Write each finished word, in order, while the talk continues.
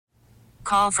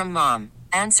call from mom.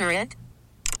 Answer it.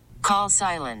 Call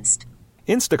silenced.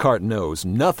 Instacart knows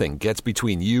nothing gets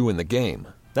between you and the game.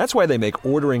 That's why they make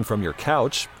ordering from your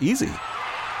couch easy.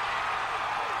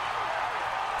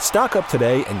 Stock up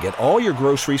today and get all your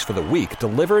groceries for the week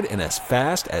delivered in as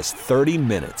fast as 30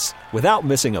 minutes without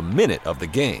missing a minute of the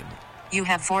game. You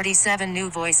have 47 new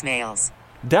voicemails.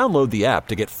 Download the app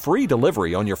to get free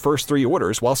delivery on your first 3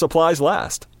 orders while supplies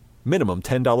last. Minimum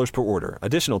 $10 per order.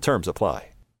 Additional terms apply.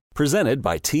 Presented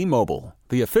by T-Mobile,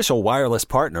 the official wireless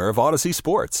partner of Odyssey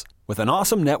Sports. With an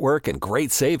awesome network and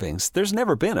great savings, there's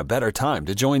never been a better time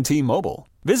to join T-Mobile.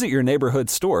 Visit your neighborhood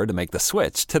store to make the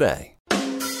switch today.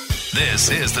 This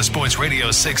is the Sports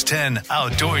Radio 610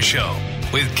 Outdoor Show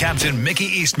with Captain Mickey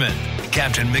Eastman.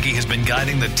 Captain Mickey has been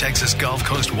guiding the Texas Gulf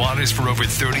Coast waters for over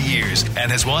 30 years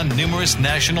and has won numerous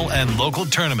national and local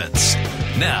tournaments.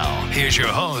 Now, here's your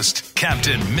host,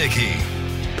 Captain Mickey.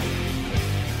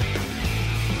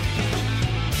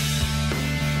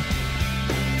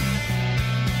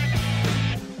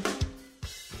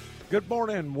 Good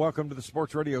morning. Welcome to the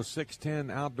Sports Radio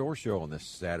 610 Outdoor Show on this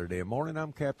Saturday morning.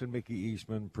 I'm Captain Mickey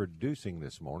Eastman. Producing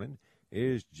this morning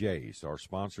is Jace. Our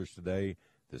sponsors today,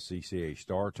 the CCA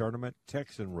Star Tournament,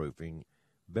 Texan Roofing,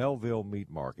 Belleville Meat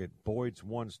Market, Boyd's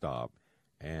One Stop,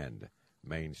 and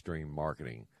Mainstream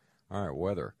Marketing. All right,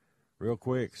 weather. Real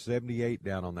quick, 78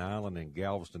 down on the island in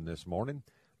Galveston this morning.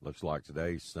 Looks like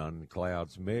today, sun and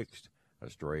clouds mixed. A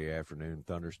stray afternoon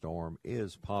thunderstorm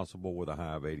is possible with a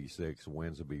high of 86.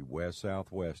 Winds will be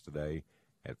west-southwest today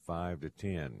at 5 to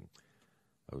 10.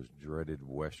 Those dreaded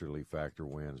westerly factor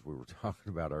winds we were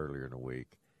talking about earlier in the week.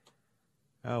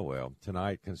 Oh, well,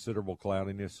 tonight, considerable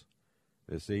cloudiness.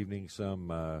 This evening,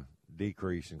 some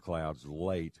decrease in clouds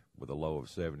late with a low of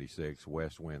 76.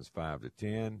 West winds 5 to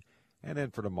 10. And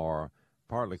then for tomorrow,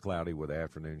 partly cloudy with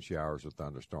afternoon showers with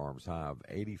thunderstorms, high of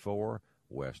 84.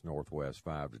 West-northwest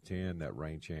 5 to 10. That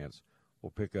rain chance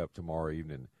will pick up tomorrow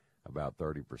evening about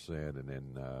 30%, and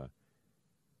then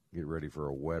get ready for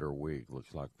a wetter week.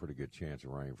 Looks like a pretty good chance of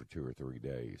rain for 2 or 3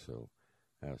 days, so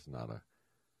that's not a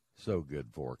so good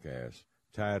forecast.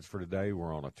 Tides for today,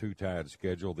 we're on a 2-tide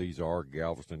schedule. These are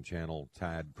Galveston Channel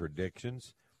tide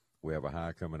predictions. We have a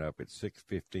high coming up at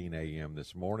 6:15 a.m.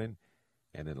 this morning,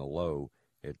 and then a low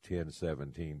at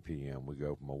 10:17 p.m. We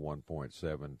go from a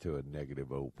 1.7 to a negative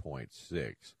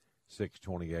 0.6.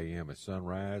 6:20 a.m. is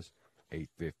sunrise,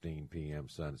 8:15 p.m.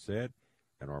 sunset,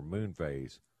 and our moon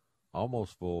phase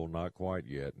almost full, not quite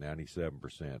yet,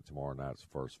 97%. Tomorrow night's the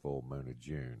first full moon of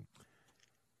June.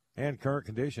 And current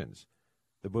conditions.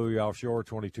 The buoy offshore,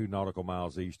 22 nautical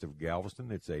miles east of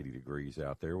Galveston. It's 80 degrees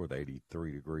out there with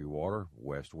 83-degree water.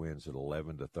 West winds at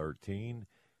 11 to 13.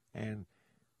 And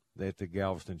at the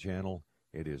Galveston Channel,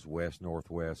 it is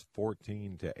west-northwest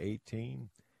 14 to 18,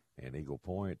 and Eagle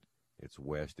Point, it's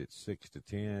west at 6 to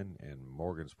 10, and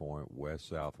Morgan's Point,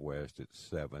 west-southwest at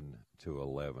 7 to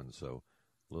 11. So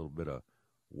a little bit of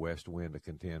west wind to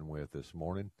contend with this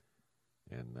morning,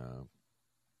 and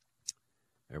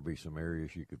there'll be some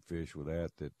areas you could fish with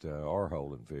that are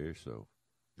holding fish, so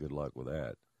good luck with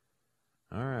that.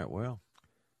 All right, well,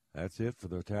 that's it for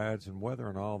the tides and weather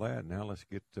and all that. Now let's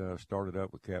get started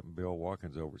up with Captain Bill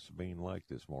Watkins over at Sabine Lake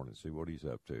this morning, see what he's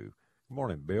up to. Good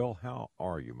morning, Bill. How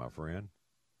are you, my friend?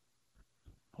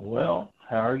 Well,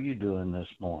 how are you doing this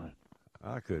morning?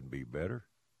 I couldn't be better.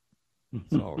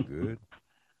 It's all good.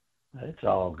 It's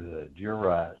all good. You're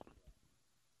right.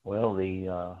 Well,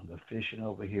 the fishing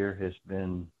over here has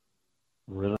been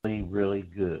really, really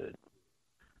good.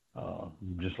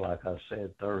 Just like I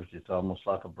said Thursday, it's almost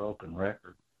like a broken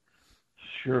record.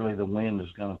 Surely the wind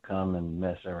is going to come and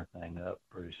mess everything up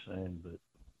pretty soon, but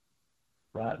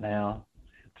right now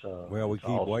it's well, we it's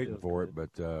keep all waiting still for good.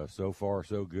 it, but so far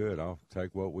so good. I'll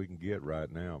take what we can get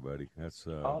right now, buddy. That's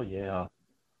oh yeah,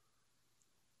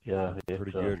 it's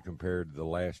pretty good compared to the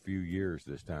last few years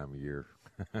this time of year.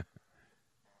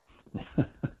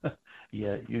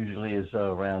 Yeah, it usually is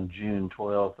around June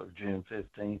 12th or June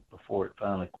 15th before it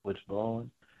finally quits blowing,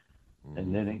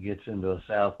 and then it gets into a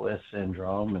southwest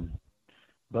syndrome,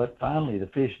 but finally the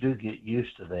fish do get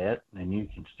used to that, and you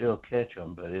can still catch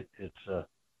them, but it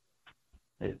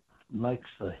makes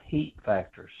the heat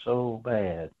factor so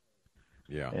bad.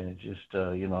 Yeah. And it's just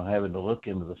having to look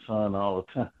into the sun all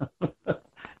the time.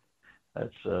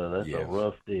 that's Yes. a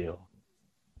rough deal.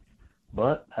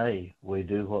 But hey, we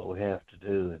do what we have to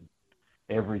do, and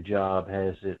every job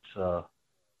has its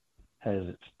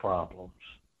problems.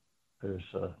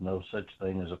 There's no such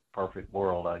thing as a perfect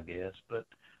world, I guess. But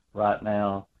right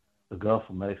now, the Gulf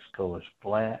of Mexico is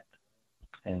flat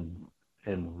and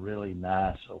really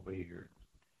nice over here.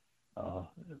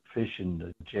 Fishing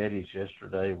the jetties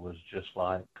yesterday was just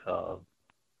like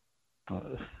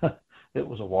it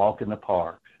was a walk in the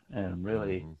park, and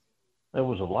really there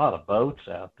was a lot of boats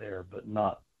out there, but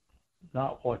not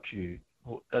not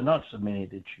so many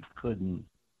that you couldn't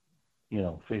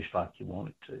fish like you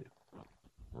wanted to.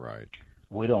 Right.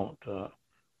 We don't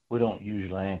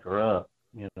usually anchor up.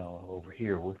 Over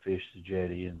here we fish the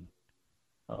jetty and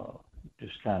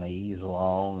just kind of ease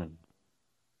along and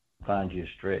find you a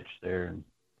stretch there and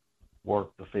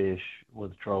work the fish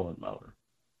with a trolling motor.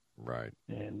 Right.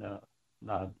 And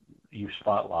you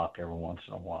spot lock every once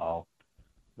in a while.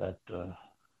 That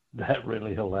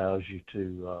really allows you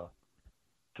to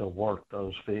work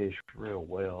those fish real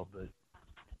well. But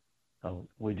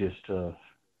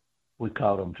we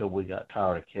caught them till we got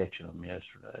tired of catching them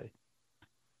yesterday,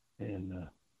 and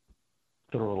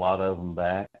threw a lot of them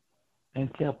back,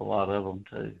 and kept a lot of them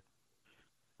too.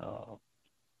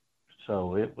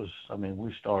 So it was. I mean,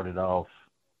 we started off.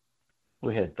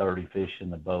 We had 30 fish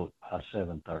in the boat by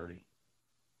 7:30.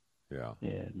 Yeah.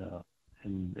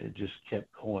 And it just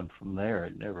kept going from there.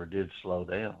 It never did slow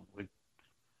down. We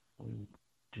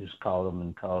just caught them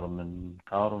and caught them and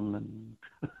caught them and.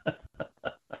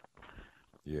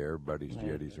 Yeah, everybody's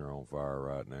jetties are on fire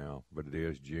right now, but it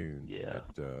is June. Yeah.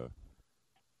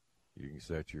 You can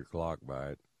set your clock by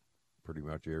it pretty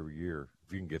much every year.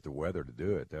 If you can get the weather to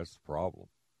do it, that's the problem.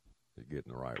 Is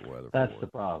getting the right weather for it. That's the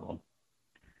problem.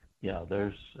 Yeah,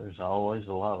 there's always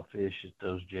a lot of fish at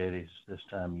those jetties this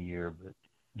time of year, but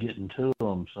getting to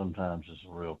them sometimes is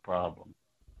a real problem.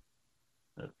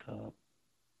 But,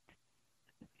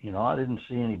 I didn't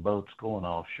see any boats going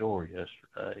offshore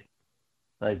yesterday.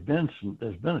 There's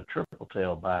been a triple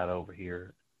tail bite over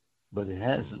here, but it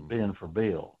hasn't been for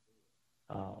Bill.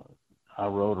 I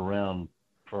rode around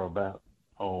for about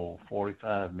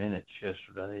 45 minutes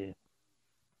yesterday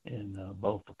in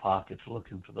both the pockets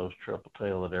looking for those triple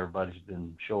tail that everybody's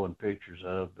been showing pictures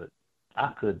of, but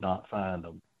I could not find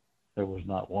them. There was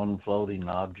not one floating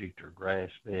object or grass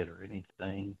bed or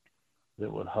anything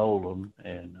that would hold them,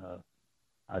 and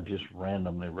I just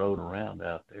randomly rode around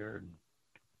out there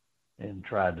and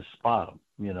tried to spot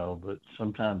them, but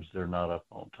sometimes they're not up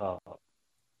on top.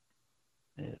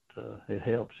 It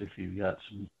helps if you've got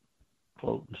some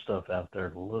floating stuff out there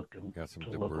to look and got some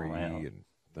to debris look around. and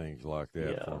things like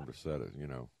that Yeah. for them to set it,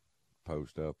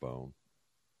 post up on.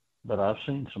 But I've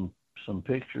seen some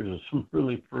pictures of some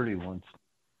really pretty ones.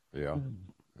 Yeah.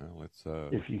 Well, it's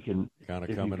If you can kind if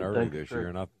of you coming can early take a this trip- year,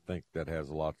 and I think that has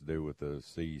a lot to do with the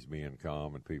seas being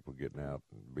calm and people getting out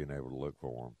and being able to look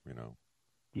for them,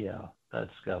 Yeah,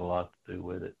 that's got a lot to do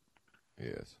with it.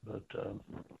 Yes. But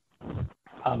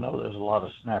I know there's a lot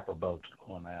of snapper boats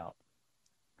going out.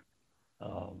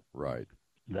 Right.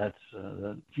 That's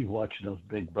you watching those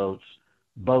big boats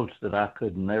that I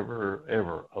could never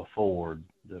ever afford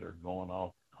that are going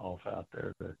off out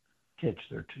there to catch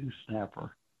their 2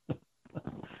 snapper.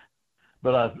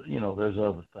 But there's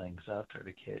other things out there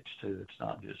to catch too. It's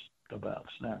not just about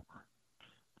snapper.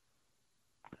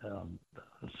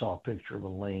 I saw a picture of a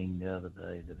ling the other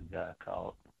day that a guy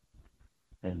caught,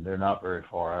 and they're not very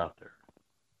far out there.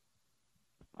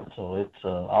 So it's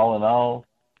all in all,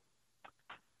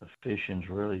 the fishing's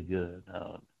really good.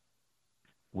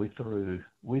 We threw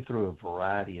a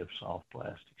variety of soft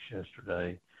plastics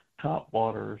yesterday. Top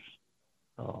waters,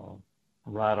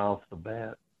 right off the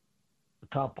bat, the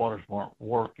top waters weren't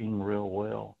working real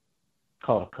well.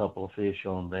 Caught a couple of fish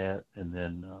on that, and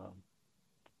then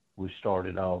we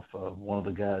started off. One of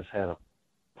the guys had a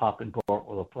popping cork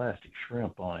with a plastic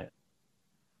shrimp on it,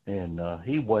 and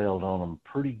he wailed on them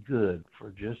pretty good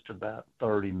for just about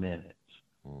 30 minutes.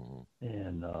 Mm-hmm.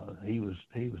 And he was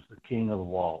the king of the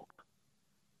walk.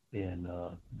 And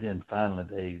then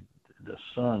finally the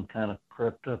sun kind of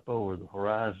crept up over the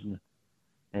horizon,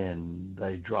 and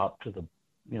they dropped to the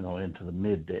into the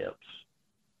mid depths,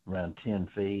 around 10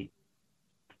 feet.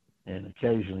 And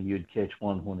occasionally you'd catch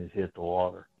one when it hit the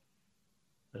water.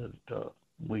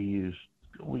 We used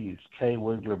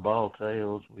K-Wiggler ball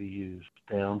tails. We used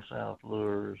down south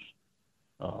lures.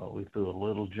 We threw a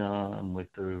Little John. We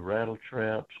threw rattle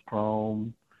traps,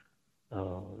 chrome,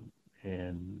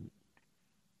 and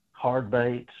hard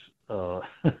baits.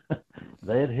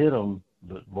 They had hit them,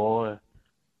 but boy,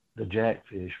 the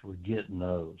jackfish were getting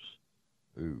those.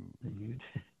 Ooh.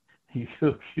 You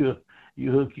hook you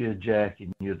a jack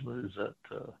and you'd lose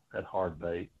that hard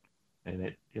bait, and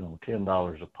it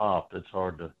 $10 a pop. It's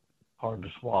hard to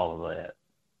swallow that.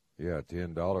 Yeah,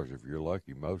 $10 if you're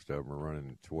lucky. Most of them are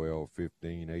running $12,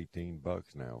 $15,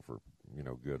 $18 now for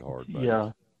good hard baits.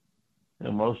 Yeah,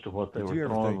 and most of what they were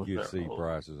throwing. Did you ever think you'd see old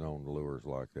prices on lures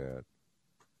like that?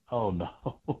 Oh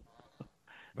no.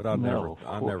 But I never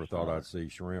thought I'd see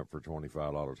shrimp for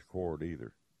 $25 a quart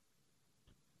either.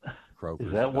 croakers.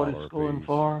 Is that what $1 it's going apiece.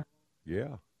 for?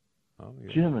 Yeah. Oh,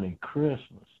 yeah. Jiminy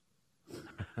Christmas.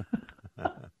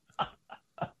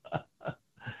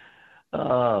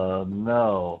 Oh,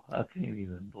 no. I can't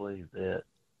even believe that.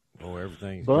 Oh,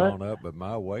 everything's But- gone up but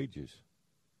my wages.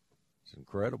 It's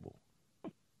incredible.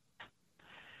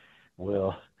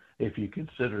 Well, if you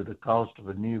consider the cost of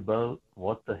a new boat,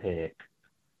 what the heck?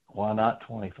 Why not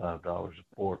 $25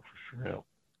 a port for shrimp?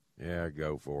 Yeah,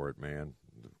 go for it, man.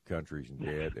 The country's in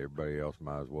debt. Everybody else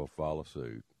might as well follow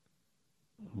suit.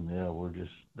 Yeah, we're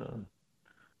just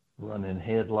running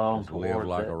headlong Just live towards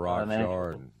like that a rock financial-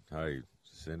 star and, hey,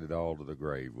 send it all to the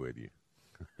grave with you.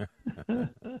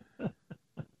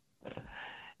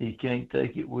 You can't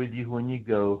take it with you when you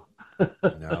go.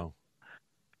 No.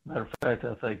 Matter of fact,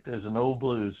 I think there's an old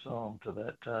blues song to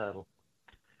that title.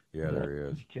 Yeah, there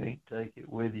is. You can't take it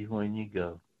with you when you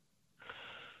go.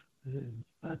 You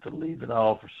have to leave it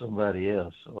all for somebody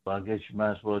else. So I guess you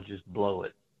might as well just blow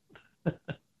it.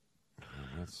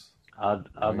 That's I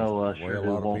know I the way sure a do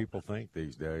lot of want. people think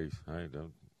these days. Hey,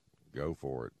 don't go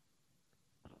for it.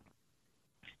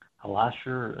 Well, I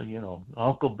sure,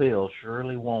 Uncle Bill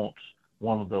surely wants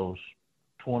one of those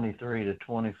 23 to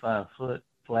 25 foot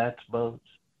flats boats.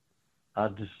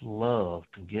 I'd just love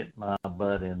to get my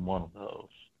butt in one of those,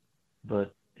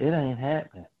 but it ain't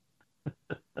happening.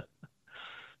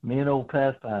 Me and old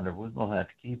Pathfinder, we're gonna have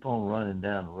to keep on running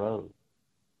down the road.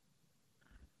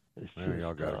 It's Well,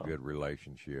 y'all got a good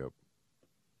relationship.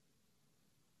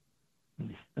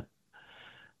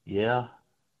 Yeah,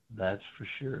 that's for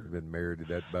sure. Been married to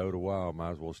that boat a while.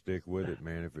 Might as well stick with it,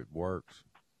 man, if it works.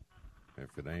 If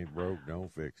it ain't broke,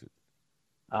 don't fix it.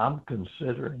 I'm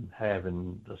considering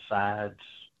having the sides.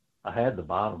 I had the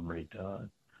bottom redone.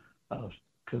 I was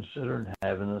considering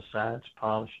having the sides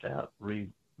polished out,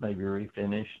 maybe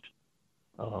refinished,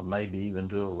 maybe even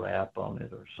do a wrap on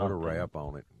it or something. Put a wrap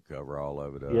on it and cover all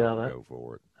of it up Yeah, and go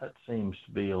for it. That seems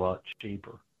to be a lot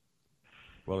cheaper.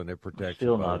 Well, and it protects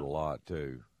Still the boat not- a lot,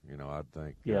 too. I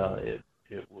think Yeah,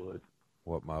 it would.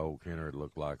 what my old Kenner would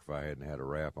look like if I hadn't had a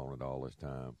wrap on it all this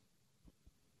time.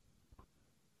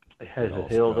 Has all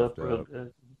it held up scuffed real up.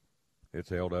 good? It's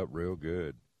held up real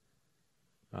good.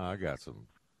 I got some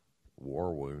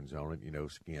war wounds on it,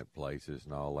 skint places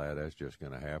and all that. That's just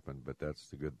going to happen, but that's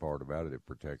the good part about it. It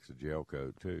protects the gel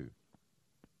coat, too.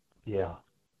 Yeah.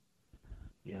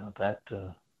 Yeah,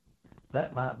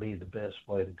 that might be the best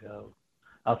way to go.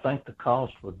 I think the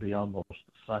cost would be almost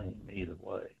the same either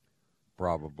way.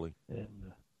 Probably.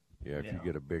 And Yeah, if you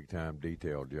get a big-time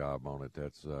detail job on it,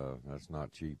 that's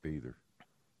not cheap either.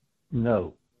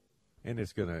 no, And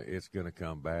it's gonna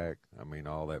come back. I mean,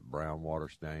 all that brown water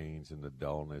stains and the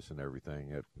dullness and everything.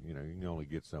 That you can only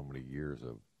get so many years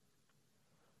of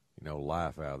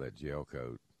life out of that gel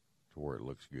coat to where it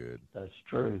looks good that's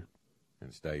true.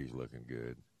 and stays looking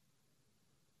good.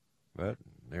 But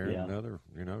there's Yeah. another,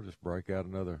 just break out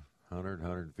another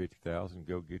 150,000,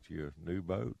 go get you a new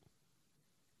boat.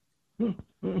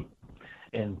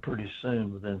 And pretty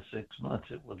soon, within 6 months,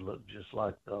 it would look just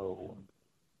like the old one.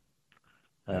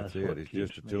 That's it. what It's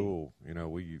just a keeps me- tool.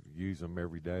 We use them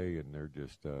every day, and they're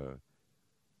just,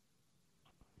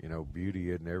 beauty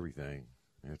isn't everything.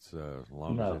 It's as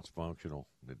long No. as it's functional,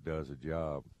 it does a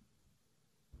job.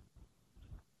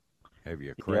 Have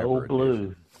you a The crabber old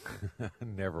blue.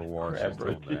 edition? Never washes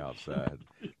Crabber on the outside.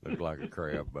 Look like a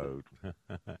crab boat.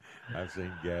 I've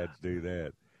seen gads do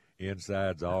that.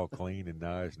 Inside's all clean and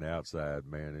nice, and outside,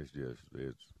 man, it's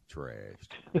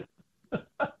trashed.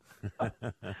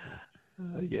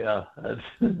 Yeah.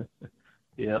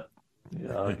 Yep.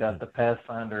 Yeah, I got the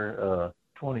Pathfinder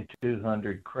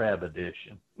 2200 Crab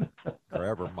Edition.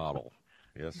 Crabber model.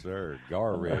 Yes, sir.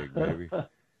 Gar rig, baby.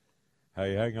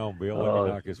 Hey, hang on, Bill. Let Oh. me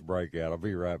knock this break out. I'll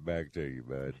be right back to you,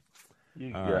 bud.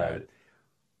 You All got right. it.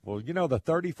 Well, the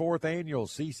 34th annual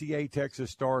CCA Texas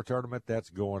Star Tournament, that's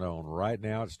going on right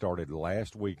now. It started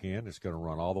last weekend. It's going to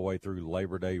run all the way through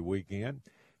Labor Day weekend,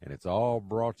 and it's all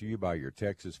brought to you by your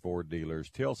Texas Ford dealers,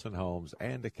 Tilson Homes,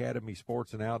 and Academy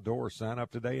Sports and Outdoors. Sign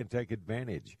up today and take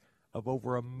advantage of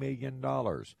over $1 million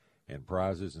in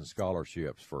prizes and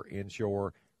scholarships for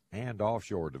inshore and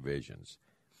offshore divisions.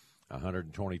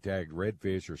 120 tagged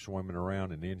redfish are swimming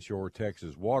around in inshore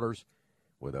Texas waters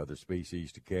with other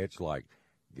species to catch like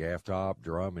gaff top,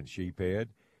 drum, and sheephead,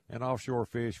 and offshore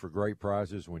fish for great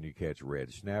prizes when you catch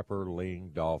red snapper,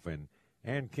 ling, dolphin,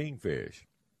 and kingfish.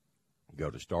 Go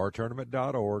to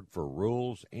startournament.org for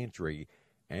rules, entry,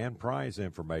 and prize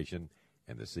information.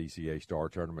 And the CCA Star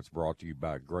Tournament's brought to you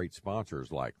by great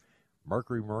sponsors like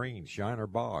Mercury Marine, Shiner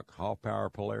Bach, Hall Power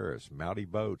Polaris, Mountie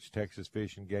Boats, Texas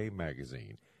Fish and Game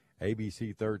Magazine,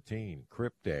 ABC 13,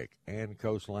 Cryptek, and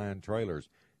Coastline Trailers,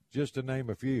 just to name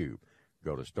a few.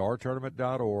 Go to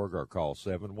startournament.org or call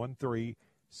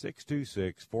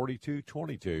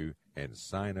 713-626-4222 and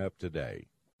sign up today.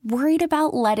 Worried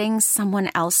about letting someone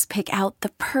else pick out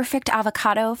the perfect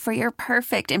avocado for your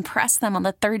perfect impress them on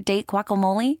the third date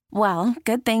guacamole? Well,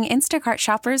 good thing Instacart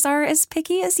shoppers are as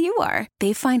picky as you are.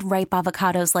 They find ripe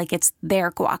avocados like it's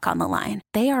their guac on the line.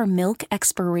 They are milk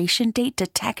expiration date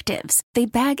detectives. They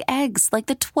bag eggs like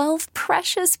the 12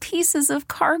 precious pieces of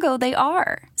cargo they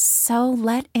are. So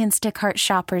let Instacart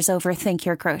shoppers overthink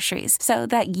your groceries so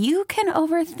that you can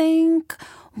overthink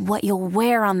what you'll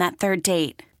wear on that third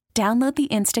date. Download the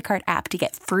Instacart app to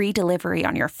get free delivery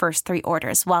on your first 3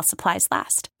 orders while supplies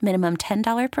last. Minimum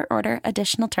 $10 per order.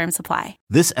 Additional terms apply.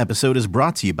 This episode is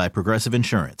brought to you by Progressive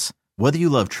Insurance. Whether you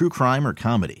love true crime or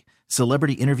comedy,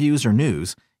 celebrity interviews or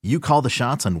news, you call the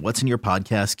shots on what's in your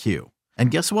podcast queue.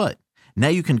 And guess what? Now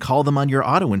you can call them on your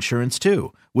auto insurance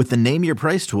too with the Name Your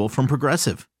Price tool from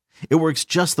Progressive. It works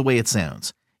just the way it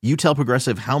sounds. You tell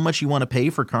Progressive how much you want to pay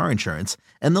for car insurance,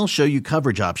 and they'll show you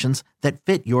coverage options that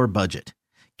fit your budget.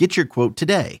 Get your quote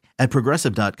today at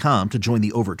Progressive.com to join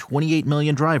the over 28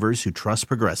 million drivers who trust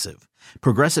Progressive.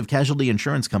 Progressive Casualty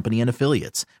Insurance Company and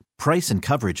Affiliates. Price and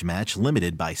coverage match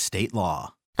limited by state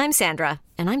law. I'm Sandra,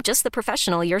 and I'm just the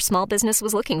professional your small business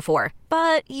was looking for.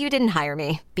 But you didn't hire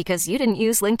me because you didn't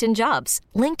use LinkedIn Jobs.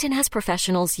 LinkedIn has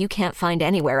professionals you can't find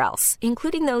anywhere else,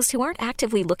 including those who aren't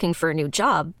actively looking for a new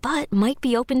job, but might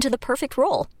be open to the perfect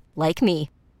role, like me.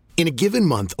 In a given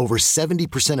month, over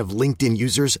 70% of LinkedIn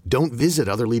users don't visit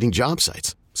other leading job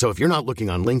sites. So if you're not looking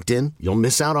on LinkedIn, you'll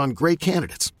miss out on great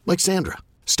candidates like Sandra.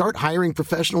 Start hiring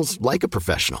professionals like a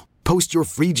professional. Post your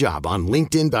free job on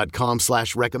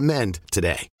linkedin.com/recommend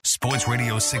today. Sports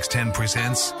Radio 610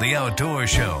 presents The Outdoor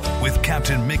Show with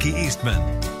Captain Mickey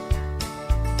Eastman.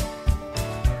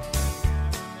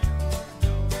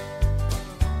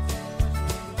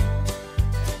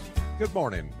 Good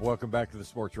morning. Welcome back to the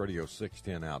Sports Radio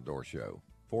 610 Outdoor Show.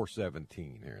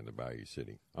 417 here in the Bayou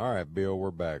City. All right, Bill,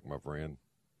 we're back, my friend.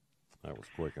 That was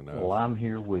quick enough. Well, I'm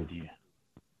here with you.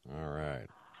 All right.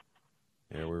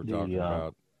 Yeah, we were talking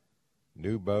about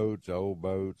new boats, old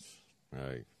boats.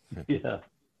 Hey. Yeah.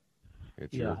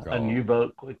 It's your call. A new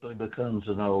boat quickly becomes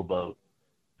an old boat.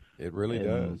 It really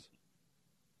does.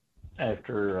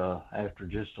 After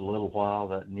just a little while,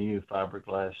 that new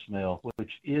fiberglass smell,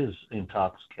 which is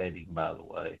intoxicating, by the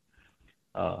way,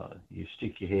 you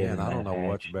stick your head in that I don't know hatch.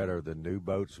 what's better, the new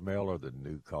boat smell or the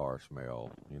new car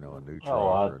smell. You know, a new truck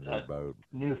or a new boat.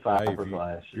 New Hey,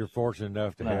 fiberglass. if you're fortunate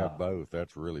enough to have both,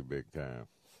 that's really big time.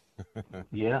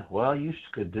 Yeah, well, you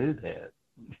could do that.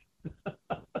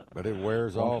 But it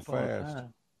wears off fast.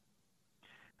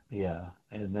 Yeah,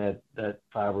 and that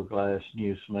fiberglass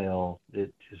new smell,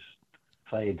 it just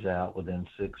fades out within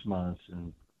 6 months,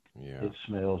 and it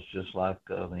smells just like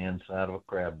the inside of a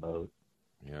crab boat.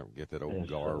 Yeah, get that old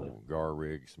gar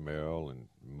rig smell and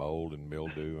mold and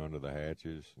mildew under the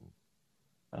hatches.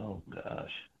 Oh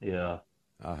gosh, yeah.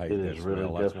 I hate that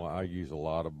smell. That's why I use a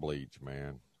lot of bleach,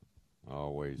 man.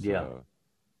 Always.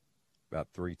 About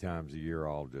 3 times a year,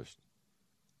 I'll just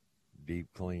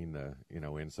deep clean the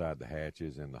inside the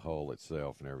hatches and the hull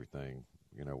itself and everything,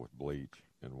 with bleach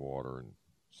and water and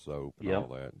soap and all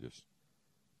that. And just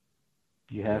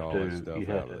you have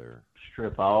to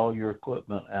strip all your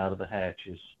equipment out of the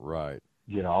hatches. Right.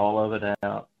 Get all of it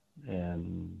out,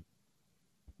 and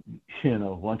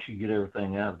once you get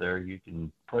everything out of there, you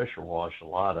can pressure wash a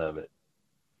lot of it.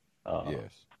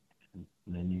 Yes.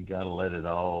 And then you got to let it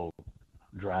all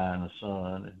dry in the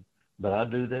sun. But I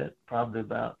do that probably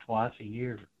about twice a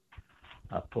year.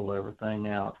 I pull everything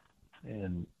out,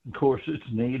 and of course it's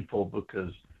needful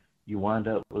because you wind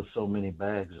up with so many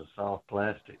bags of soft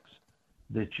plastics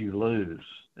that you lose.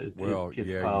 It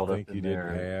gets piled you think up you in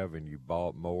didn't there. have, and you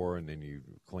bought more, and then you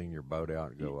clean your boat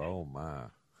out and go, oh my,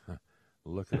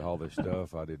 look at all this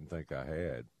stuff I didn't think I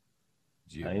had.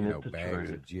 Bags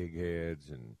of jig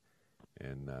heads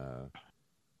and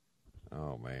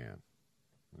oh man.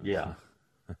 Yeah.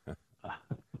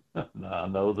 I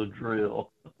know the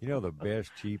drill. The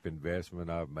best cheap investment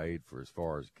I've made for as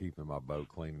far as keeping my boat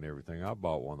clean and everything, I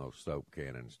bought one of those soap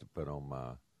cannons to put on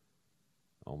my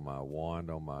wand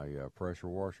on my pressure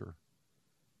washer.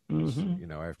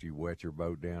 Mm-hmm. After you wet your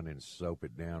boat down and soap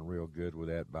it down real good with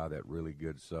that, buy that really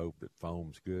good soap that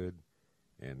foams good,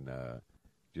 and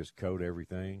just coat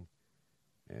everything,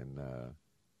 and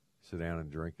sit down and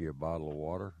drink you a bottle of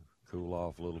water, cool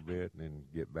off a little bit, and then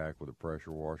get back with a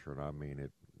pressure washer, and I mean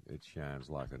it shines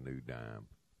like a new dime.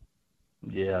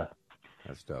 Yeah.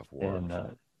 That stuff works.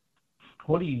 And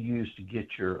what do you use to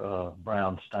get your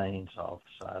brown stains off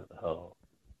the side of the hull?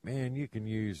 Man, you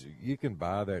can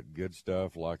buy that good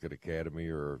stuff like at Academy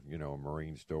or, a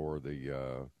marine store,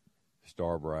 the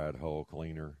Starbride hull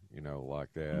cleaner,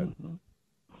 like that. Mm-hmm.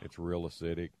 It's real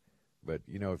acidic. But,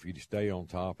 if you stay on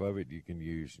top of it, you can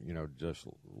use, just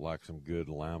like some good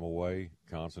lime away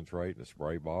concentrate in a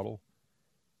spray bottle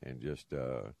and just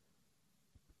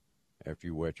after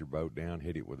you wet your boat down,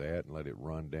 hit it with that and let it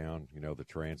run down, the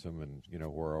transom and,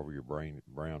 wherever your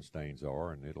brown stains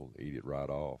are, and it'll eat it right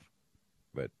off.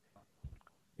 But,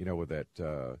 with that,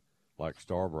 like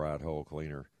Starbright hull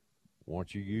cleaner,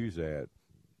 once you use that,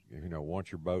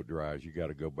 once your boat dries, you got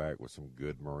to go back with some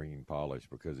good marine polish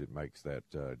because it makes that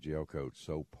gel coat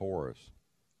so porous.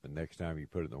 The next time you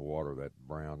put it in the water, that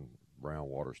brown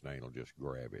water stain will just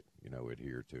grab it,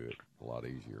 adhere to it a lot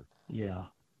easier. Yeah.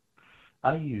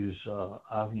 I've used a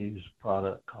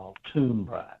product called Tomb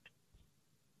Bright.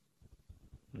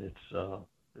 It's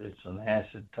an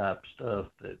acid type stuff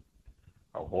that,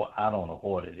 or what, I don't know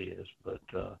what it is, but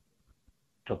to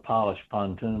polish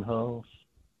pontoon hulls.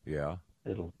 Yeah.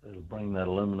 It'll bring that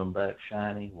aluminum back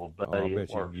shiny. Well, I bet you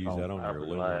can use that on your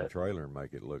aluminum trailer and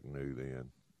make it look new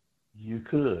then. You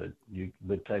could. You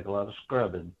would take a lot of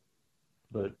scrubbing.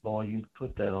 But, boy, you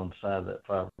put that on the side of that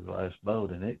fiberglass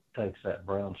boat, and it takes that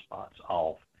brown spots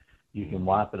off. You can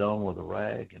wipe it on with a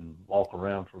rag and walk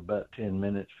around for about 10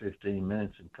 minutes, 15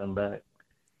 minutes, and come back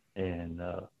and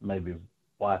maybe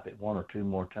wipe it one or two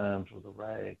more times with a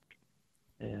rag.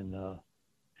 And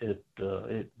it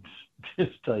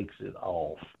just takes it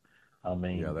off. I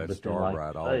mean, yeah, that like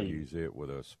Starbright, I'll use it with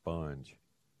a sponge.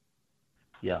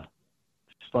 Yeah.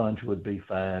 Sponge would be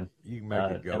fine. You can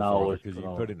make it go further because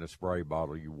you put it in a spray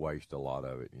bottle, you waste a lot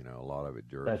of it. A lot of it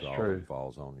jerks off and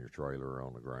falls on your trailer or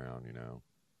on the ground.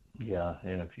 Yeah,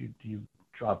 and if you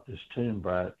drop this Tomb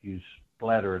Bright, you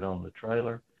splatter it on the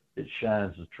trailer, it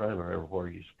shines the trailer everywhere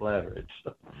you splatter it.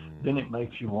 So then it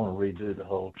makes you want to redo the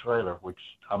whole trailer, which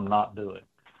I'm not doing.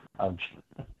 I'm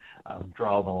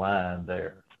drawing the line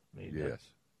there. I mean, yes.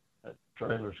 That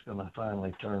trailer's going to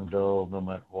finally turn dull no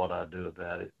matter what I do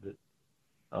about it. But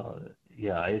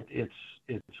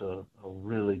it's a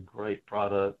really great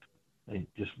product. And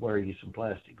just wear you some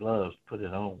plastic gloves to put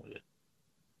it on with.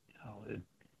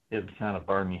 It'd kind of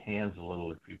burn your hands a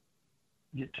little if you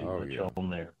get too much on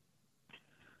there.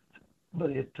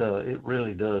 But it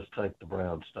really does take the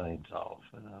brown stains off,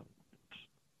 and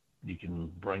you can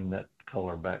bring that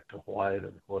color back to white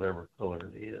or whatever color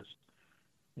it is,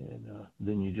 and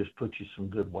then you just put you some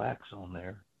good wax on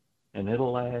there, and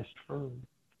it'll last for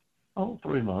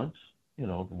 3 months.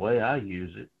 The way I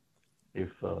use it, if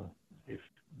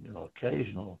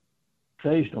occasional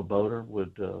boater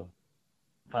would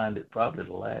find it probably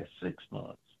to last 6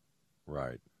 months.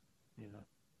 Right.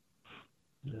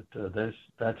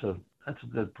 That's a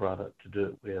good product to do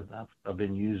it with. I've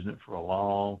been using it for a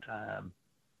long time,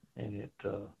 and it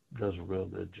does a real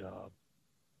good job.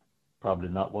 Probably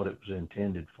not what it was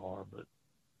intended for, but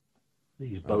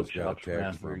these boat shops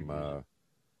around here.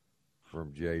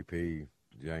 From JP,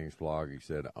 James Flogg, he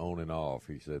said on and off.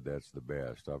 He said that's the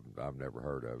best. I've never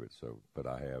heard of it, but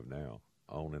I have now.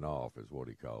 On and off is what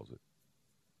he calls it.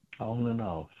 On and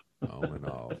off. On and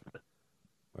off.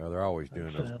 Well, they're always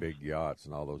doing those big yachts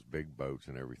and all those big boats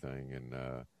and everything, and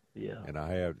and I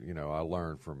have, I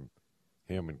learned from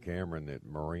him and Cameron that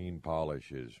marine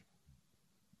polish is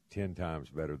 10 times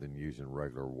better than using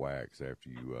regular wax after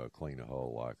you clean a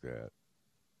hull like that.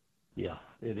 Yeah,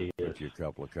 it is. Put you a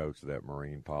couple of coats of that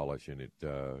marine polish, and it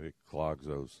clogs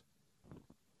those,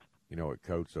 it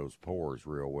coats those pores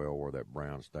real well where that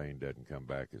brown stain doesn't come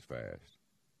back as fast.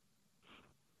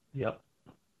 Yep.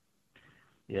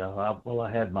 Yeah,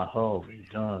 I had my hull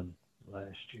redone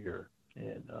last year,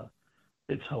 and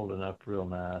it's holding up real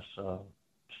nice.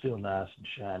 Still nice and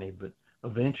shiny, but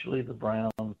eventually the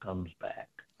brown comes back.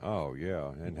 Oh,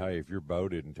 yeah. And, hey, if your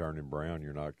boat isn't turning brown,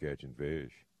 you're not catching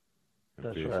fish. And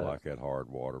That's fish right. like that hard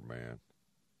water, man.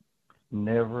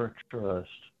 Never trust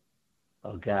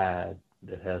a guide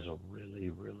that has a really,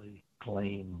 really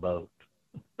clean boat.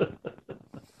 If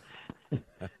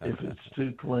it's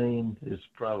too clean, it's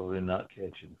probably not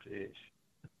catching fish.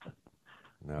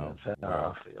 No. That's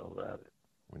how I feel about it.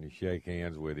 When you shake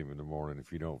hands with him in the morning,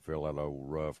 if you don't feel that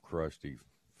old rough, crusty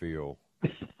feel,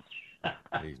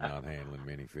 he's not handling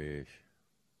many fish.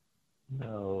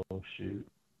 No, shoot.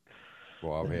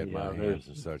 Well, I've had my hands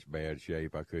in such bad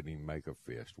shape, I couldn't even make a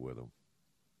fist with them.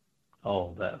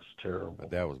 Oh, that's terrible.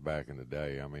 But that was back in the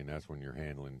day. I mean, that's when you're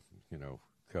handling, a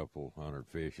couple hundred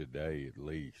fish a day at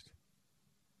least.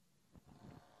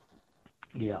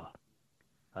 Yeah,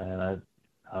 and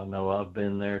I know I've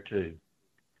been there too.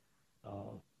 I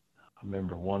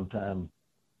remember one time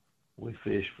We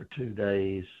fished for 2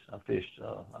 days. I fished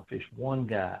one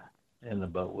guy in the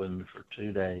boat with me for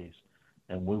 2 days,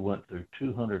 and we went through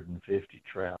 250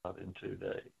 trout in 2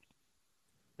 days,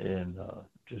 and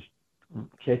just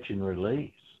catch and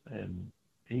release, and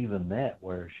even that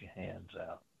wears your hands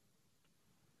out.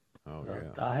 Oh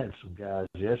yeah. I had some guys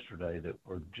yesterday that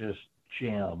were just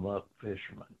jam up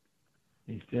fishermen.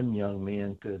 Them young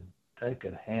men could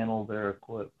handle their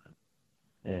equipment,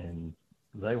 and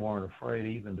they weren't afraid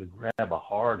even to grab a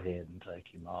hard head and take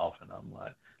him off. And I'm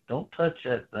like, don't touch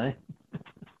that thing.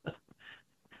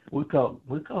 we caught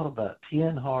about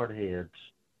 10 hard heads,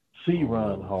 sea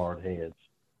run hard heads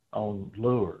on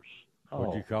lures.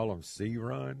 What'd you call them? Sea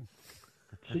run?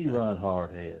 Sea run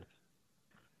hard heads.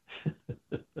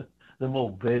 Them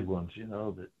old big ones,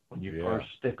 that when you first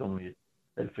stick them,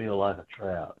 they feel like a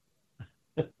trout.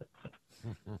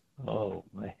 Oh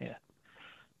man.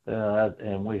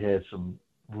 And we had some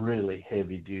really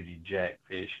heavy-duty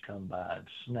jackfish come by and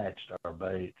snatched our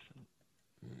baits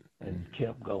and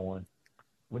kept going.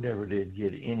 We never did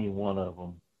get any one of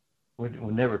them. We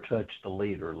never touched the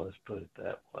leader, let's put it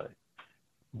that way.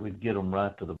 We'd get them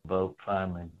right to the boat,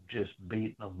 finally just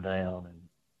beating them down,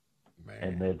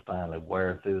 and they'd finally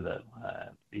wear through that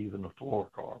line, even the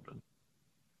fluorocarbon.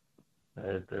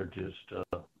 They're just,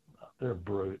 they're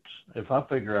brutes. If I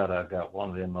figure out I got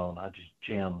one of them on, I just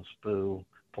jam the spool,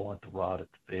 point the rod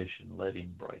at the fish, and let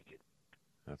him break it.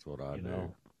 That's what I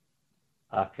do.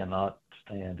 I cannot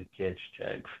stand to catch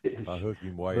jackfish. If I hook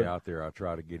him way out there, I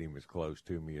try to get him as close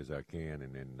to me as I can,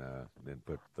 and then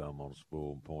put the thumb on the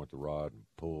spool and point the rod and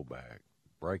pull back,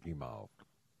 break him off.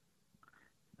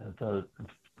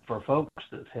 For folks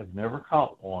that have never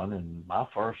caught one, and my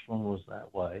first one was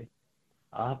that way,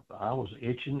 I was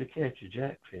itching to catch a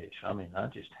jackfish. I mean, I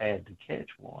just had to catch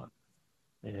one.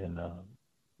 And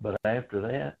but after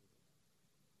that,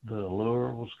 the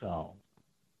lure was gone.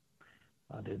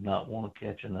 I did not want to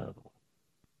catch another one.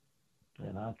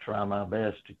 And I try my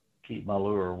best to keep my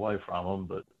lure away from them,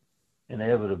 but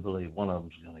inevitably one of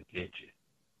them's going to get you.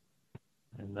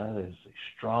 And that is the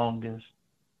strongest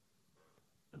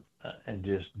and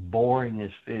just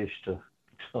boringest fish to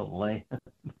land.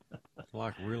 It's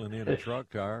like reeling in a truck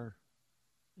tire.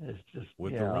 It's just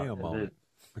with the rim on it.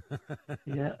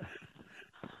 Yeah.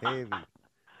 Heavy.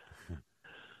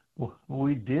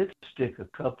 We did stick a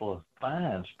couple of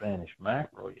fine Spanish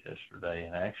mackerel yesterday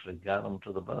and actually got them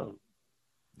to the boat.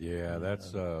 Yeah,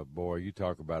 that's, boy, you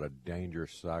talk about a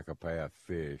dangerous psychopath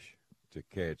fish to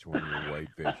catch when you're wade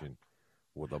fishing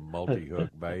with a multi-hook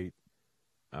bait.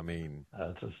 I mean,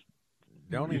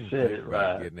 don't even think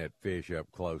about getting that fish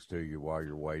up close to you while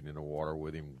you're wading in the water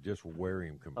with him. Just wear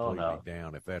him completely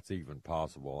down, if that's even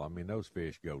possible. I mean, those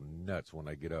fish go nuts when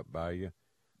they get up by you.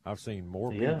 I've seen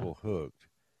more people hooked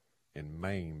and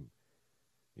maimed,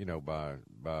 by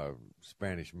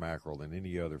Spanish mackerel than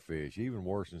any other fish, even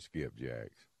worse than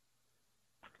skipjacks.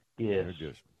 Yes. They're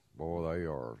just, boy, they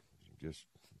are just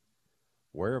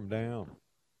wear them down.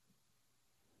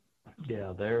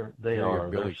 Yeah, they are.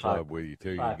 Billy Club with you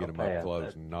too. You get him up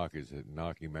close and knock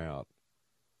him out.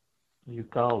 You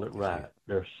called it right.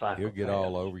 They're psychopaths. He'll get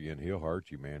all over you and he'll hurt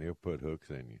you, man. He'll put hooks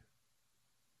in you.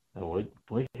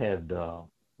 We had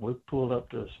we pulled up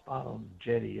to a spot on the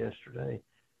jetty yesterday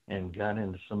and got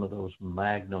into some of those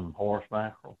magnum horse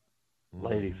mackerel,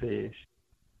 ladyfish,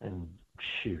 and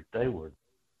shoot, they were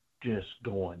just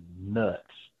going nuts.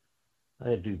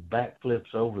 They'd do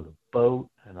backflips over the boat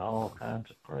and all kinds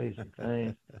of crazy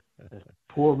things.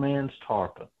 Poor man's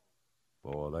tarpon.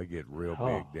 Boy, they get real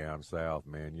big down south,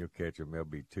 man. You'll catch them; they'll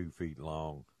be 2 feet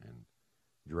long and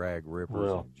drag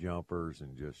rippers and jumpers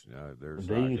and just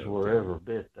these were every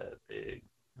bit that big.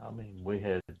 I mean,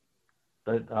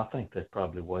 I think they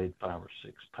probably weighed 5 or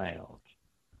 6 pounds.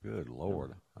 Good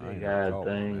Lord, I ain't big-eyed caught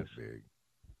things. one that big.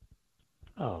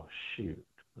 Oh shoot,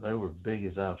 they were big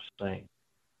as I've seen.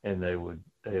 And they would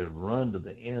run to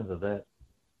the end of that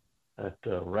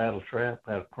rattle trap,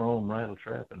 that chrome rattle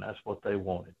trap, and that's what they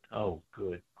wanted. Oh,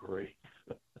 good grief.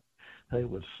 They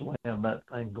would slam that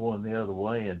thing going the other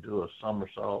way and do a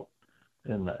somersault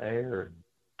in the air and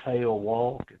tail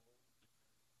walk.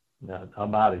 Now, I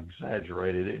might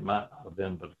exaggerate it. It might not have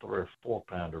been but a 3 or 4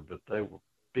 pounder, but they were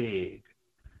big.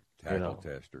 Tackle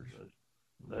testers.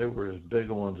 They were as big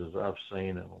ones as I've seen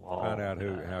in a long time. Find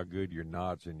out how good your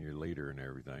knots and your leader and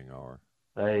everything are.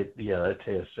 They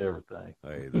test everything.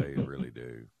 They really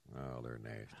do. Oh, they're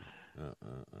nasty.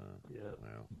 Yeah.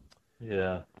 Well.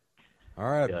 Yeah.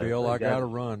 All right, Bill, I got to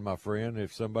run, my friend.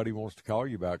 If somebody wants to call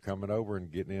you about coming over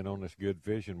and getting in on this good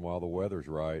fishing while the weather's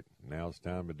right, now's the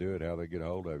time to do it. How they get a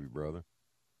hold of you, brother?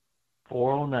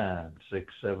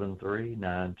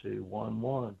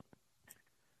 409-673-9211.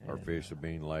 or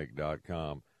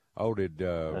fishsabinelake.com. Oh, did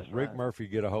Rick right. Murphy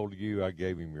get a hold of you? I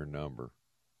gave him your number.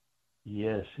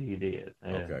 Yes, he did.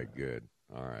 Okay, good.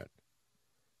 All right.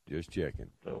 Just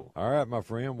checking. So, all right, my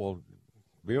friend. Well,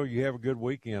 Bill, you have a good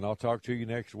weekend. I'll talk to you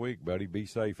next week, buddy. Be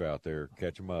safe out there.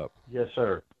 Catch them up. yes,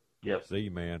 sir. Yep. See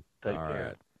you, man. Take All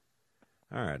care.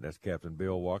 right. All right, that's Captain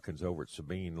Bill Watkins over at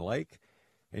Sabine Lake.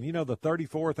 And, you know, the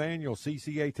 34th annual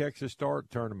CCA Texas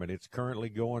Start Tournament, it's currently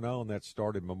going on. That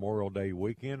started Memorial Day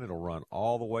weekend. It'll run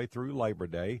all the way through Labor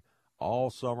Day, all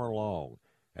summer long.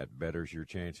 That betters your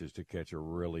chances to catch a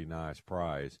really nice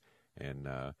prize. And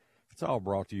it's all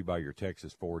brought to you by your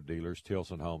Texas Ford dealers,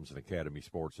 Tilson Homes and Academy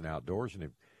Sports and Outdoors. And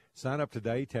if sign up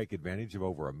today, take advantage of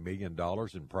over $1 million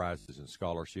in prizes and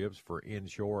scholarships for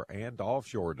inshore and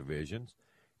offshore divisions.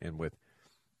 And with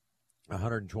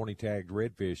 120 tagged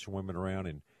redfish swimming around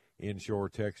in inshore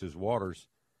Texas waters,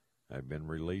 they've been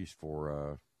released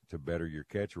for to better your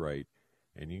catch rate.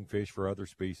 And you can fish for other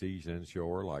species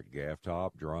inshore like gaff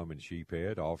top, drum, and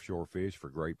sheephead. Offshore fish for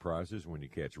great prizes when you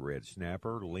catch red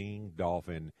snapper, ling,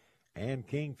 dolphin, and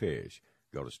kingfish.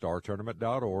 Go to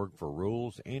startournament.org for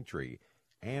rules, entry,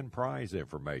 and prize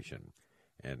information.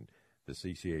 And the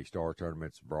CCA Star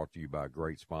Tournament's brought to you by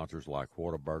great sponsors like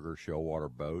Whataburger,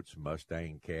 Showwater Boats,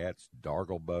 Mustang Cats,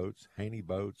 Dargle Boats, Haney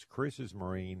Boats, Chris's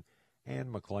Marine, and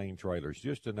McLean Trailers,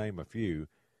 just to name a few.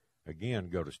 Again,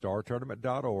 go to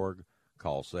startournament.org,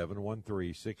 call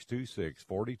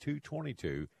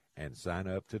 713-626-4222, and sign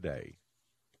up today.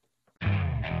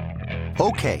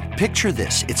 Okay, picture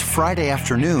this. It's Friday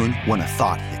afternoon when a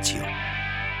thought hits you.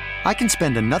 I can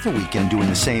spend another weekend doing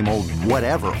the same old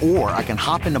whatever, or I can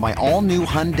hop into my all-new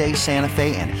Hyundai Santa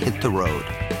Fe and hit the road.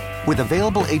 With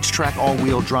available H-Track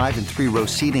all-wheel drive and 3-row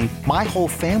seating, my whole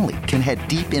family can head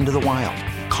deep into the wild.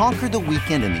 Conquer the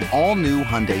weekend in the all-new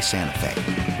Hyundai Santa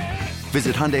Fe.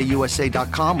 Visit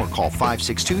HyundaiUSA.com or call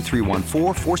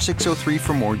 562-314-4603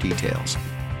 for more details.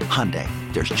 Hyundai,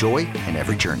 there's joy in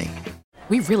every journey.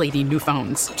 We really need new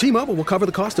phones. T-Mobile will cover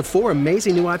the cost of 4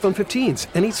 amazing new iPhone 15s,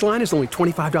 and each line is only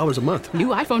 $25 a month. New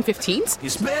iPhone 15s?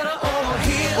 It's better over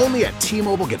here. Only at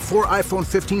T-Mobile, get 4 iPhone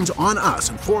 15s on us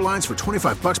and 4 lines for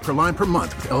 $25 per line per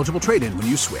month with eligible trade-in when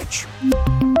you switch.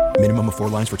 Minimum of 4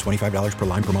 lines for $25 per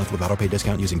line per month with autopay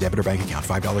discount using debit or bank account.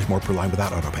 $5 more per line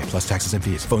without autopay, plus taxes and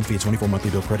fees. Phone fee at 24 monthly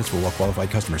bill credits for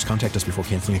well-qualified customers. Contact us before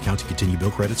canceling account to continue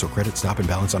bill credits or credit stop and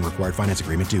balance on required finance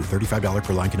agreement due. $35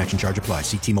 per line connection charge applies.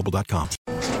 See T-Mobile.com.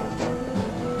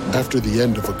 After the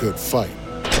end of a good fight,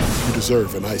 you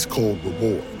deserve an ice-cold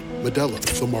reward. Modelo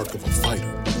is the mark of a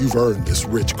fighter. You've earned this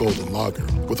rich golden lager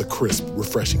with a crisp,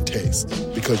 refreshing taste.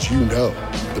 Because you know,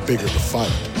 the bigger the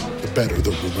fight, the better the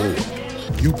reward.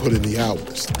 You put in the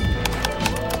hours,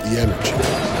 the energy,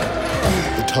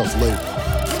 the tough labor.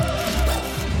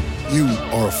 You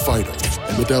are a fighter,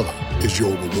 and Modelo is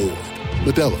your reward.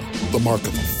 Modelo, the mark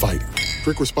of a fighter.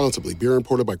 Drink responsibly. Beer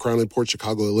imported by Crown Imports,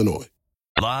 Chicago, Illinois.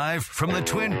 Live from the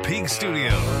Twin Peaks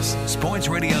Studios, Sports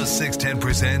Radio 610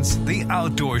 presents The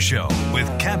Outdoor Show with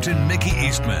Captain Mickey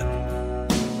Eastman.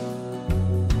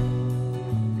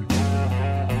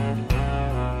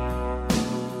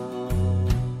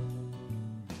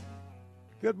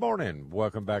 Good morning.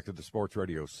 Welcome back to the Sports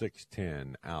Radio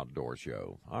 610 Outdoor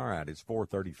Show. All right, it's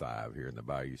 4:35 here in the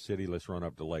Bayou City. Let's run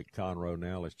up to Lake Conroe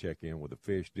now. Let's check in with the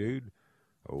fish dude,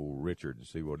 old Richard, and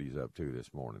see what he's up to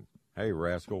this morning. Hey,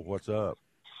 Rascal, what's up?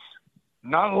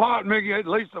 Not a lot, Mickey. At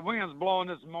least the wind's blowing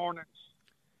this morning.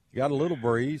 Got a little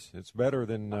breeze. It's better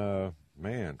than,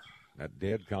 man, that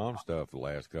dead calm stuff the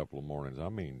last couple of mornings. I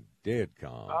mean, dead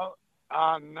calm. Oh,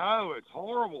 I know. It's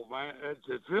horrible, man.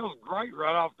 It feels great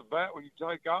right off the bat when you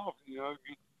take off, you know,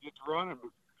 get to running.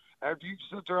 But after you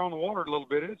sit there on the water a little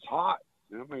bit, it's hot.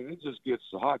 I mean, it just gets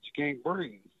so hot you can't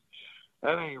breathe.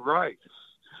 That ain't right.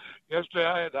 Yesterday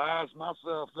I had to ice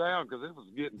myself down because it was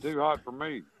getting too hot for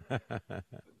me.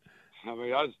 I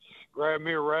mean, I just grabbed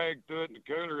me a rag, threw it in the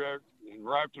cooler, and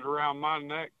wrapped it around my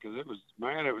neck because it was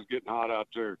getting hot out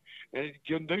there. And you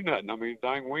couldn't do nothing. I mean,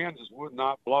 dang wind just would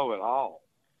not blow at all.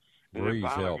 Breeze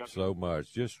helps so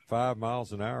much. Just 5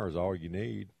 miles an hour is all you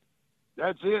need.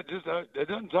 That's it. Just it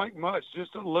doesn't take much,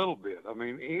 just a little bit. I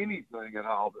mean, anything at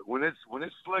all. But when it's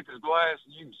slick as glass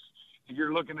and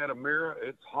you're looking at a mirror,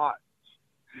 it's hot.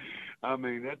 I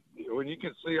mean, when you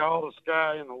can see all the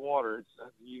sky in the water, it's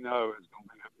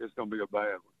gonna be a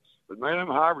bad one. But man, them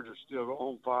hybrids are still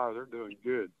on fire. They're doing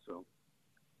good. So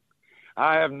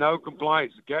I have no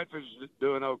complaints. The catfish is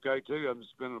doing okay too. I've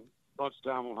spent a bunch of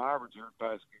time on hybrids here the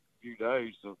past few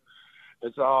days, so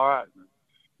it's all right.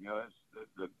 You know,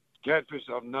 the catfish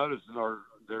I've noticed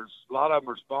there's a lot of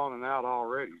them are spawning out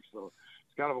already. So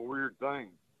it's kind of a weird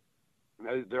thing.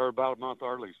 They're about a month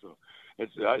early, so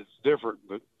it's different.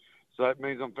 But so that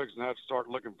means I'm fixing to have to start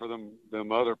looking for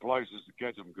them other places to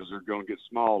catch them because they're going to get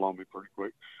small on me pretty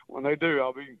quick. When they do,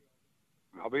 I'll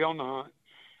be on the hunt.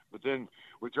 But then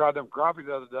we tried them crappie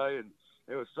the other day, and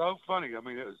it was so funny. I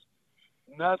mean, it was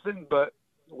nothing but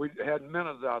we had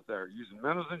minnows out there using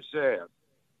minnows and shad.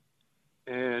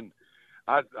 And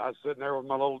I was sitting there with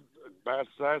my little bass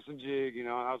assassin jig, and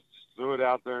I just threw it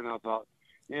out there, and I thought,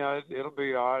 it'll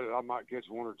be all right. I might catch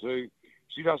one or two.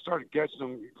 I started catching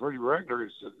them pretty regular.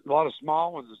 It's a lot of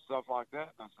small ones and stuff like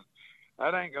that. And I said,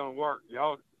 that ain't going to work.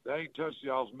 Y'all, they ain't touched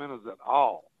y'all's minnows at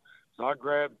all. So I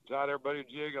tied everybody a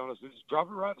jig on it. I said, just drop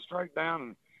it right straight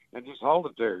down and just hold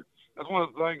it there. That's one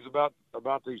of the things about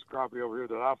these crappie over here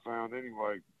that I found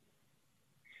anyway,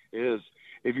 is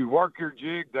if you work your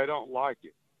jig, they don't like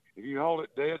it. If you hold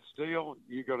it dead still,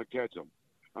 you're going to catch them.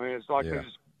 I mean, it's like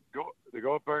they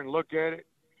go up there and look at it,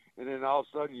 and then all of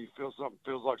a sudden you feel something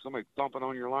feels like somebody thumping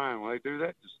on your line. When they do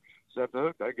that, just set the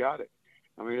hook. They got it.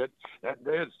 I mean, that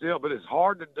dead still, but it's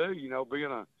hard to do.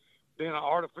 Being an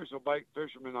artificial bait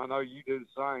fisherman, I know you do the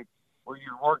same, where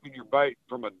you're working your bait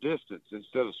from a distance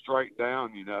instead of straight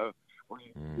down. Where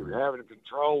you're having to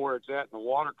control where it's at in the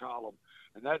water column,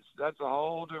 and that's a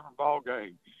whole different ball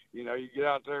game. You get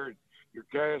out there and you're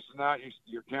casting out,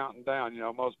 you're counting down.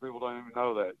 Most people don't even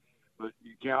know that. But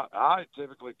you count. I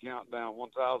typically count down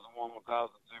 1,001,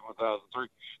 1,002, 1,003.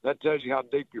 That tells you how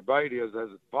deep your bait is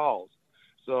as it falls.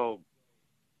 So,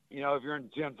 if you're in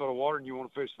 10 foot of water and you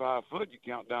want to fish 5 foot, you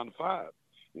count down to 5,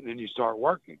 and then you start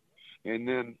working. And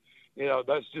then,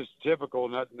 that's just typical.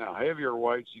 Now, heavier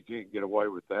weights, you can't get away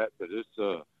with that. But it's,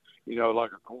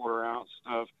 like a 1/4 ounce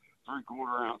stuff,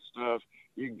 3/4 ounce stuff,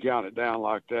 you can count it down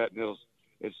like that, and it'll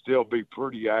still be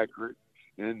pretty accurate.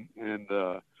 And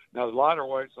now the lighter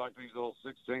weights, like these little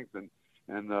 16th and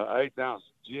 1/8 ounce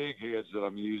jig heads that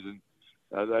I'm using,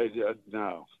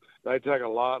 they take a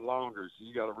lot longer. So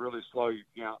you got to really slow your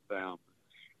count down.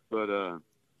 But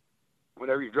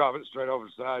whenever you drop it straight over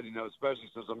the side, especially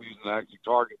since I'm using an active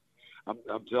target,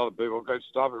 I'm telling people, okay,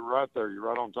 stop it right there. You're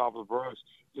right on top of the brush.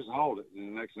 Just hold it.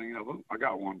 And the next thing you know, boom, I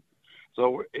got one.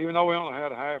 So even though we only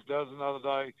had a half dozen the other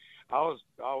day, I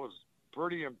was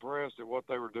pretty impressed at what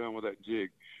they were doing with that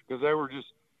jig, because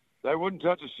they wouldn't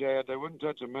touch a shad, they wouldn't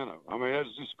touch a minnow. I mean,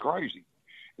 it's just crazy.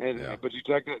 But you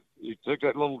take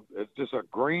that little, it's just a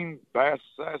green bass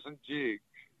assassin jig,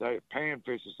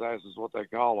 panfish assassin is what they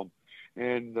call them,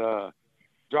 and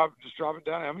drop it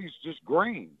down. I mean, it's just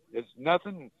green. It's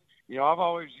nothing. I've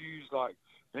always used like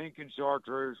pink and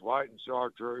chartreuse, white and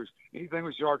chartreuse, anything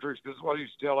with chartreuse, because that's what I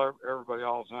used to tell everybody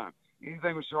all the time.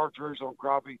 Anything with chartreuse on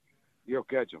crappie, you'll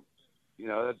catch them.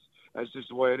 That's just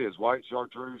the way it is. White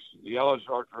chartreuse, yellow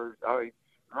chartreuse,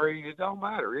 green, it don't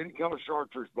matter. Any color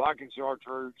chartreuse, black and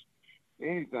chartreuse,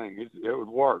 anything, it would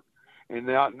work. And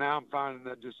now I'm finding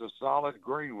that just a solid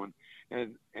green one.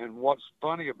 And what's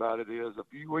funny about it is, a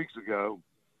few weeks ago,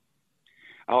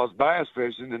 I was bass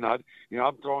fishing, and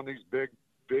I'm throwing these big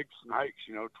snakes,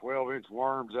 12-inch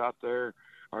worms out there,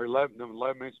 or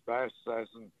 11-inch bass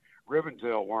assassin ribbon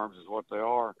tail worms is what they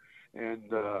are.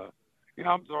 And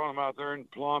I'm throwing them out there in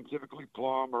typically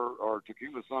plum or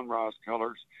tequila sunrise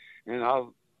colors, and I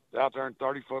was out there in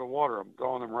 30 foot of water. I'm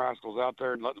throwing them rascals out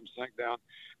there and letting them sink down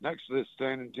next to this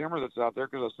standing timber that's out there,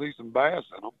 because I see some bass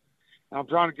in them, and I'm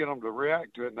trying to get them to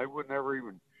react to it, and they wouldn't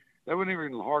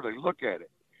even hardly look at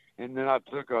it. And then I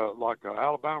took a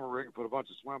Alabama rig and put a bunch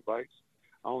of swim baits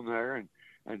on there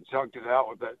and chunked it out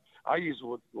with that. I use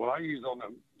what I use on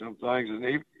them things,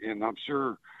 and I'm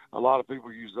sure a lot of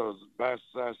people use those bass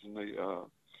assassin,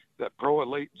 that Pro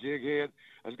Elite jig head.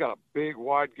 It's got a big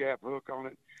wide gap hook on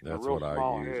it. That's a real what I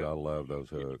small use. head. I love those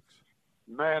hooks.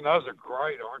 Man, those are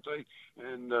great, aren't they?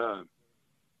 And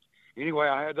anyway,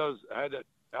 I had that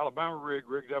Alabama rig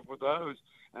rigged up with those,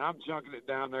 and I'm chunking it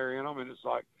down there in them, and it's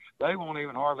like they won't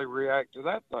even hardly react to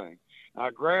that thing. I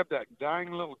grabbed that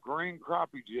dang little green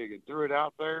crappie jig and threw it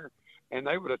out there, and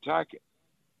they would attack it.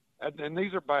 And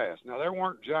these are bass. Now, there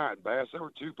weren't giant bass. They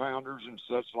were 2-pounders and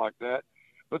such like that.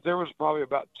 But there was probably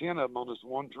about 10 of them on this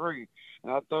one tree.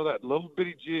 And I'd throw that little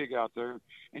bitty jig out there,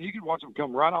 and you could watch them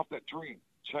come right off that tree and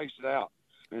chase it out,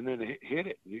 and then hit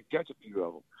it, and you'd catch a few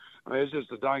of them. I mean, it's just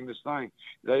the dangest thing.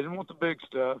 They didn't want the big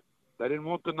stuff. They didn't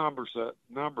want the number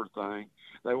thing.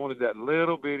 They wanted that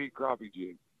little bitty crappie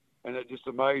jig, and it just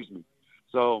amazed me.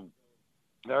 So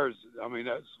that's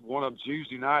one of them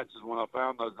Tuesday nights is when I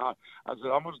found those. I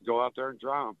said, I'm going to go out there and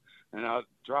try them. And I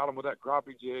tried them with that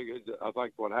crappie jig. I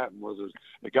think what happened was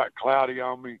it got cloudy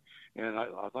on me, and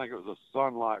I think it was a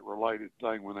sunlight-related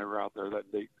thing when they were out there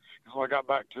that deep. Because when I got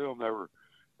back to them,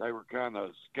 they were kind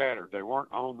of scattered. They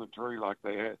weren't on the tree like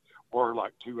they were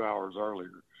like 2 hours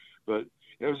earlier. But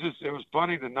it was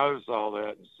funny to notice all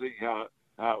that and see how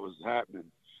it was happening.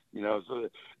 You know, so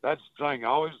that's the thing.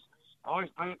 Always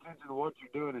pay attention to what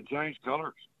you're doing and change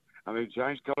colors. I mean,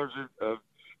 change colors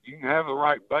you can have the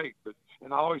right bait,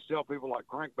 and I always tell people like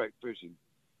crankbait fishing.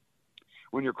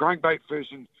 When you're crankbait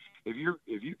fishing, if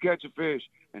you catch a fish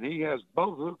and he has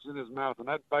both hooks in his mouth and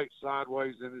that bait's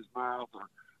sideways in his mouth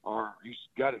or he's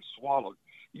got it swallowed,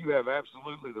 you have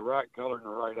absolutely the right color and the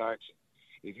right action.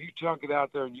 If you chunk it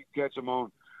out there and you catch them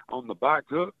on the back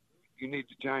hook, you need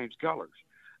to change colors.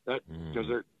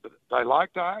 Because they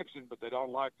like the action, but they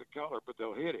don't like the color, but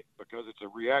they'll hit it because it's a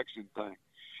reaction thing.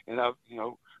 And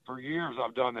for years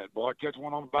I've done that. Boy, I catch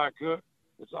one on the back hook,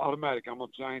 it's automatic. I'm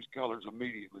going to change colors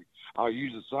immediately. I'll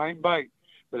use the same bait,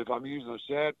 but if I'm using a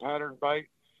shad pattern bait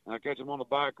and I catch them on the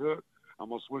back hook, I'm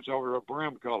going to switch over to a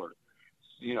brim color.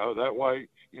 You know, that way,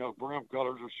 brim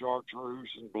colors are chartreuse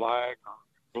and black or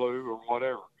blue or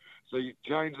whatever. So you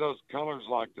change those colors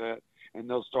like that, and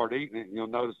they'll start eating it, and you'll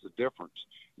notice the difference.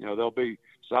 They'll be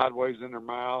sideways in their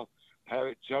mouth, have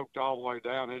it choked all the way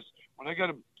down. When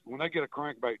they get a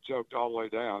crankbait choked all the way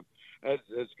down,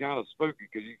 it's kind of spooky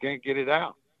because you can't get it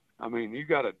out. I mean, you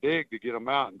got to dig to get them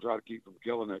out and try to keep them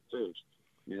killing that fish.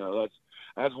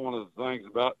 That's one of the things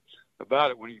about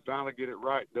it. When you finally get it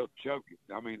right, they'll choke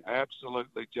it. I mean,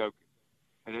 absolutely choke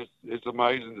it, and it's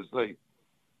amazing to see.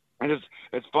 And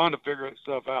it's fun to figure that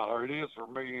stuff out, or it is for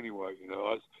me anyway.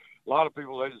 A lot of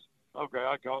people, they just, okay,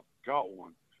 I caught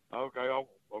one. Okay,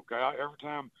 every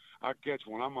time I catch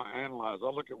one, I'm going to analyze. I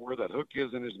look at where that hook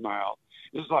is in his mouth.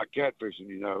 It's like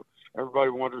catfishing, Everybody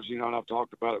wonders, and I've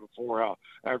talked about it before, how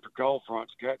after cold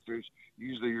fronts, catfish,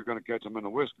 usually you're going to catch them in the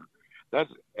whisker.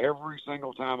 That's every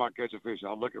single time I catch a fish,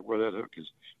 I'll look at where that hook is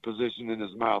positioned in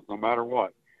his mouth, no matter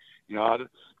what.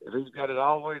 If he's got it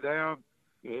all the way down,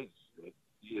 it's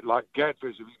like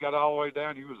catfish. If he's got it all the way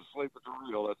down, he was asleep at the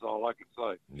reel. That's all I can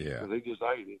say. Yeah. Because he just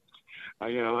ate it.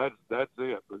 That's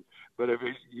it. But if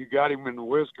you got him in the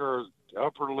whisker or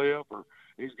upper lip, or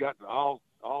he's got all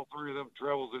three of them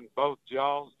trebles in both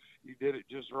jaws, you did it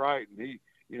just right, and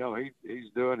he's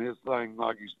doing his thing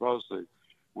like he's supposed to.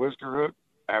 Whisker hook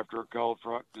after a cold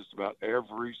front just about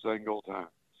every single time.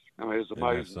 I mean, it's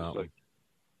amazing to see.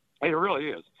 It really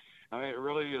is. I mean, it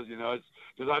really is. It's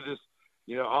because I just,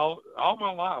 all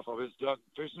my life I've just done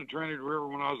fishing in Trinity River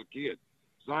when I was a kid.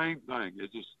 Same thing.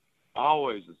 It's just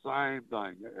always the same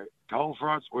thing. Cold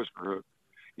fronts, whisker hook.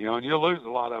 And you'll lose a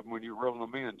lot of them when you're reeling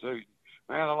them in too.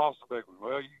 Man, I lost a big one.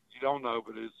 Well, you don't know,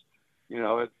 but it's,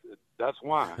 that's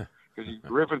why. Because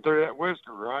you're ripping through that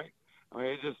whisker, right? I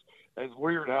mean, it's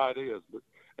weird how it is. But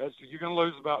you're going to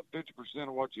lose about 50%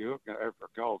 of what you hook after a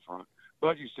cold front,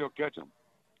 but you still catch them.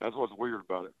 That's what's weird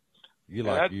about it. You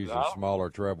like using smaller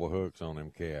treble hooks on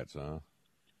them cats, huh?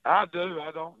 I do.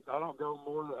 I don't go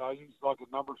more than, I use like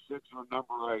a number 6 or a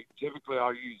number 8. Typically,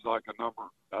 I'll use like a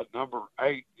number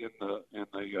 8 in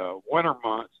the winter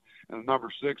months and a number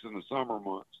 6 in the summer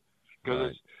months,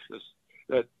 because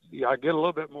I get a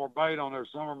little bit more bait on there.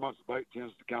 Summer months, the bait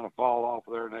tends to kind of fall off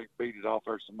there, and they beat it off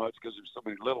there so much because there's so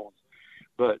many little ones.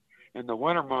 But in the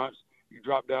winter months, you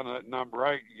drop down to that number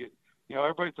 8. You get,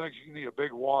 everybody thinks you need a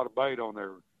big wad of bait on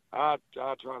there. I'm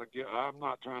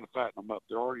not trying to fatten them up.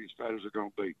 They're already as fat as they're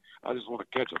going to be. I just want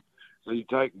to catch them. So you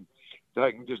take them,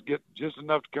 just get just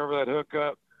enough to cover that hook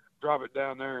up, drop it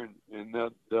down there, and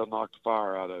they'll knock the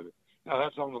fire out of it. Now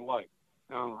that's on the lake.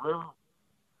 Now on the river,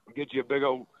 get you a big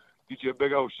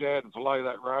old shad and fillet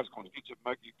that rascal, and get you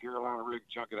make you a Carolina rig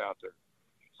and chunk it out there.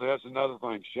 So that's another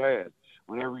thing, shad.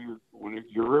 When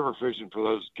you're river fishing for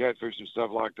those catfish and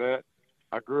stuff like that,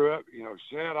 I grew up,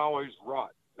 shad always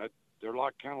rot. They're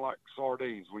kind of like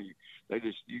sardines when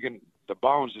the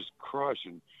bones just crush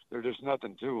and they're just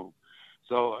nothing to them.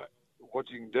 So what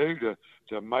you can do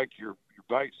to make your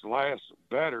baits last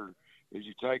better is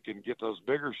you take and get those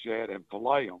bigger shad and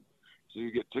fillet them. So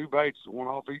you get 2 baits, one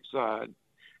off each side,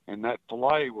 and that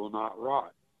fillet will not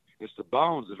rot. It's the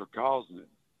bones that are causing it.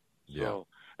 Yeah. So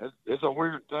it's a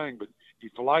weird thing, but you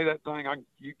fillet that thing,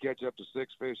 you catch up to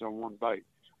 6 fish on one bait.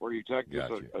 Or you take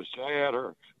just a shad or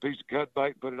a piece of cut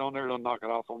bait, put it on there, they'll knock it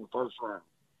off on the first round.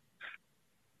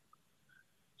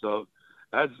 So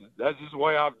that's just the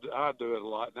way I do it a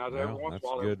lot. Now, every once in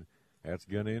a while, good. That's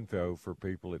good info for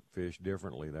people that fish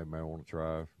differently. They may want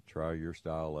to try your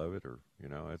style of it, or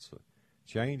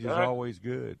change is always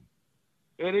good.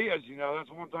 It is.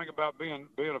 That's one thing about being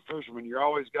a fisherman. You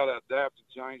always got to adapt and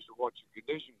change to what your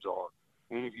conditions are.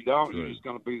 And if you don't, you're just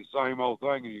going to be the same old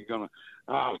thing, and you're going to,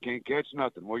 can't catch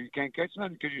nothing. Well, you can't catch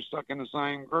nothing because you're stuck in the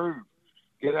same groove.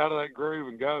 Get out of that groove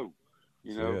and go.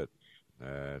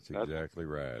 That's exactly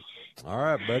right. All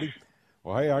right, buddy.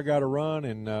 Well, hey, I got to run,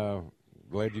 and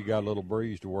glad you got a little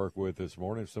breeze to work with this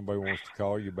morning. If somebody wants to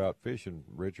call you about fishing,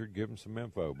 Richard, give them some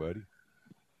info, buddy.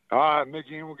 All right,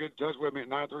 Mickey, and we'll get in touch with me at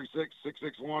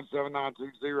 936-661-7920.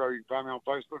 You can find me on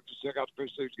Facebook. Just check out the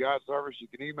Fish Dudes Guide Service. You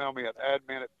can email me at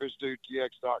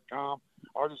admin@fishdudetx.com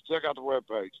or just check out the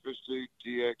webpage,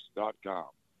 fishdudetx.com.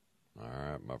 All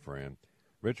right, my friend.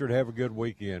 Richard, have a good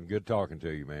weekend. Good talking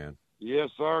to you, man. Yes,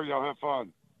 sir. Y'all have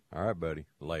fun. All right, buddy.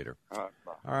 Later. All right,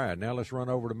 bye. All right, now let's run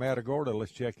over to Matagorda.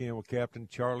 Let's check in with Captain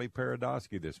Charlie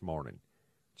Paradowski this morning.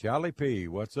 Charlie P.,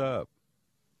 what's up?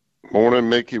 Morning,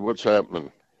 Mickey. What's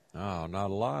happening? Oh,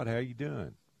 not a lot. How you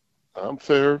doing? I'm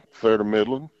fair to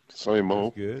middling. Same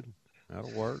old. That's good.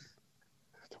 That'll work.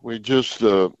 We just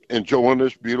enjoying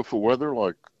this beautiful weather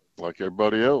like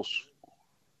everybody else.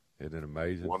 Isn't it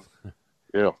amazing?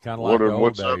 Yeah. Kind of like the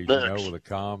old days, you know, with a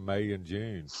calm May and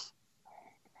June.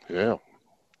 Yeah.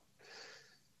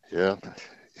 Yeah.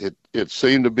 It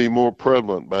seemed to be more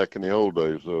prevalent back in the old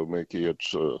days, though, Mickey.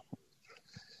 It's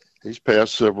these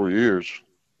past several years,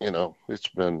 you know, it's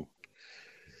been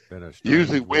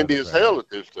usually windy as hell at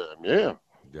this time. Yeah.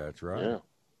 That's right.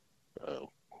 Yeah.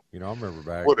 You know, I remember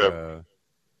back,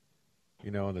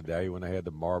 you know, in the day when they had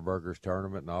the Marburgers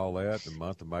tournament and all that, the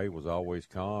month of May was always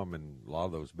calm, and a lot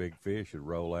of those big fish would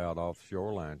roll out off the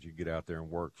shorelines. You get out there and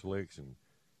work slicks and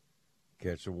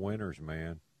catch some winners,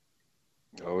 man.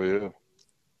 Oh, yeah.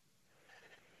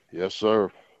 Yes, sir.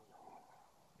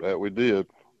 That we did.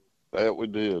 Things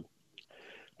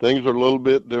are a little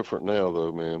bit different now,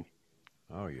 though, man.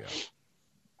 Oh, yeah.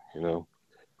 You know,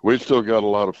 we still got a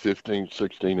lot of 15,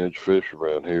 16-inch fish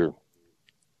around here.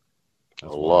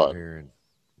 That's a what lot. I'm hearing.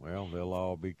 Well, they'll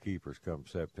all be keepers come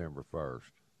September 1st.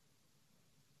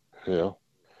 Yeah.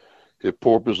 If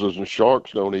porpoises and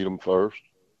sharks don't eat them first.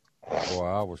 Boy,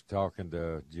 I was talking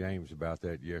to James about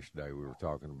that yesterday. We were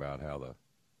talking about how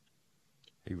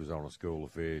he was on a school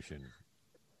of fish and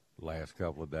last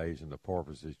couple of days, and the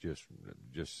porpoise is just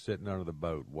sitting under the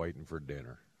boat waiting for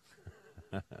dinner.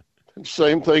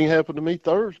 Same thing happened to me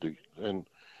Thursday, and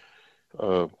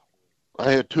I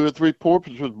had 2 or 3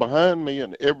 porpoises behind me,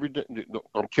 and every day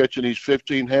I'm catching these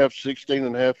 15.5,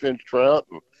 16.5-inch trout,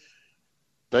 and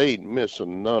they ain't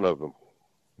missing none of them.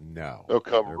 No. They'll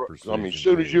come. I mean, as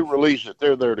soon as you release it,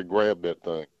 they're there to grab that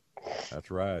thing.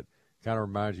 That's right. Kind of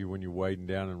reminds you when you're wading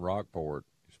down in Rockport,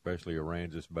 especially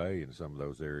Aransas Bay and some of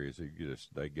those areas.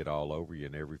 They get all over you,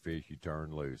 and every fish you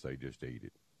turn loose, they just eat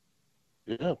it.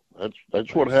 Yeah,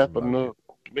 that's what happened to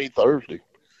me Thursday.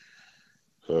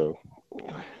 So,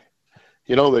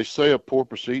 you know, they say a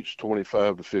porpoise eats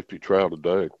 25 to 50 trout a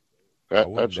day.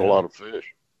 That's a lot of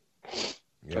fish.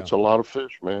 Yeah. That's a lot of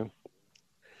fish, man.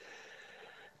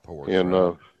 Poor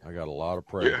trout. I got a lot of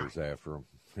predators after them,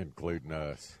 including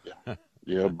us.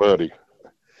 Yeah, buddy.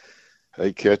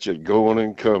 They catch it going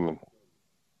and coming.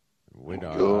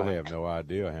 I have no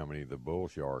idea how many the bull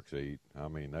sharks eat. I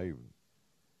mean,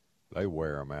 they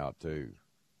wear them out too.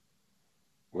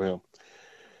 Well,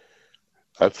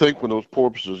 I think when those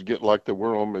porpoises get like they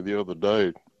were on me the other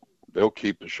day, they'll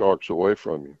keep the sharks away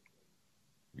from you.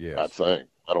 Yes. I think.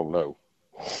 I don't know.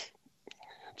 It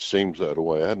seems that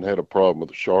way. I hadn't had a problem with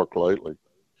the shark lately.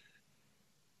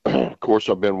 Of course,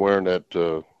 I've been wearing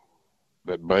that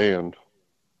band,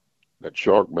 that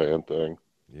shark band thing.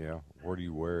 Yeah. Where do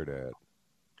you wear it at?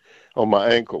 On my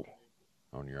ankle.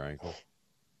 On your ankle?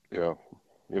 Yeah.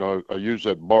 You know, I use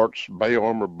that Bart's Bay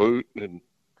Armor boot, and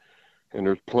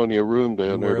there's plenty of room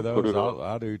down there to put it on.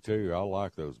 I do too. I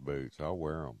like those boots. I'll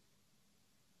wear them.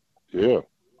 Yeah.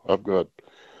 I've got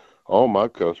all my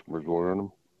customers wearing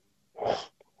them.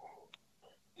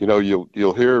 You know,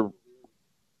 you'll hear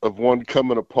of one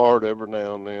coming apart every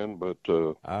now and then, but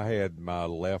I had my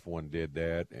left one did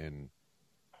that, and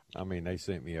I mean, they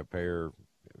sent me a pair.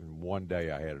 And one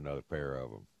day I had another pair of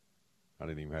them. I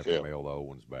didn't even have to mail the old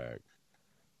ones back.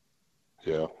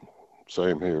 Yeah,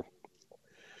 same here.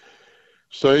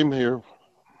 Same here.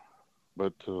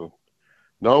 But,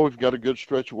 no, we've got a good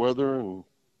stretch of weather, and,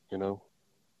 you know,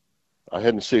 I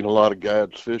hadn't seen a lot of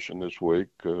guides fishing this week,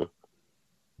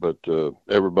 but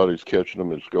everybody's catching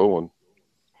them as going.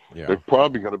 Yeah. There's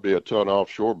probably going to be a ton of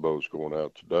offshore boats going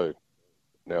out today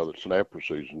now that snapper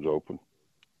season's open.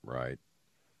 Right.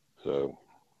 So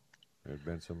there's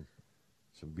been some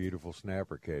beautiful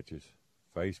snapper catches.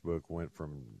 Facebook went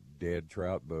from dead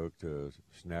trout book to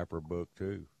snapper book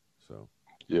too. So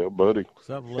yeah, buddy.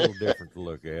 Something a little different to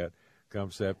look at.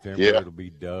 Come September, it'll be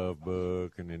dove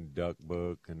book, and then duck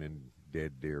book, and then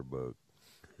dead deer book.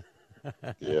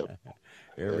 Yeah.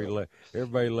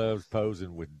 Everybody loves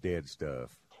posing with dead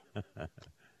stuff.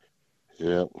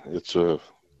 Yeah, it's the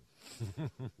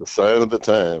sign of the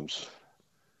times.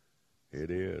 It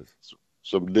is.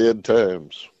 Some dead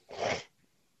times.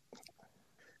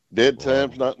 Dead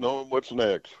times, not knowing what's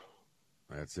next.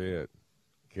 That's it.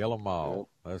 Kill them all.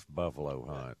 Yep. That's buffalo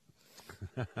hunt.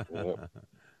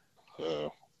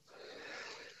 Yep.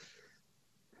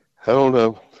 I don't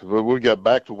know. We got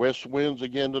back to west winds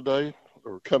again today,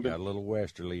 or coming? Got a little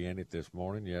westerly in it this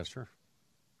morning, yes, sir.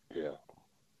 Yeah.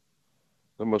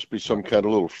 There must be some kind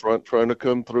of little front trying to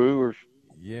come through, or.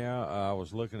 Yeah, I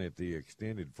was looking at the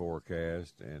extended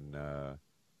forecast, and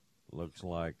looks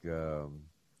like.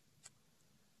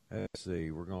 Let's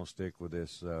see. We're going to stick with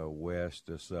this west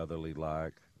to southerly,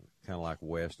 like kind of like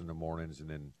west in the mornings and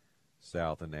then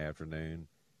south in the afternoon.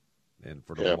 And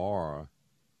for tomorrow.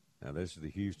 Now, this is the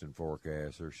Houston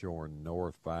forecast. They're showing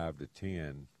north 5 to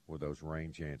 10 with those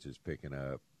rain chances picking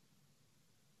up.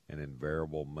 And then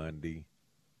variable Monday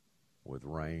with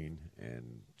rain,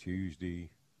 and Tuesday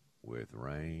with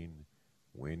rain,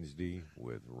 Wednesday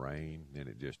with rain, and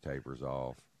it just tapers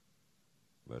off.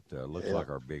 But looks like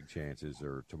our big chances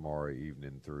are tomorrow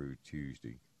evening through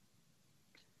Tuesday.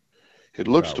 It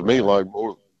looks to me like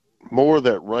more of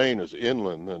that rain is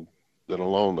inland than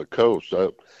along the coast.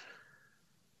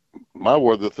 My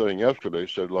weather thing yesterday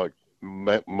said like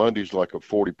Monday's like a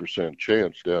 40%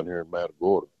 chance down here in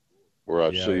Matagorda, where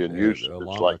I see in Houston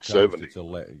it's like 70. It's a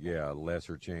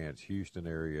lesser chance. Houston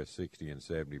area 60 and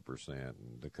 70%,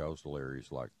 and the coastal area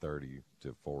is like 30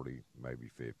 to 40, maybe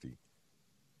 50.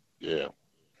 Yeah.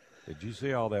 Did you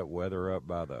see all that weather up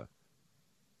by the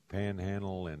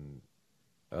Panhandle and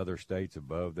other states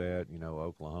above that? You know,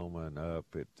 Oklahoma and up.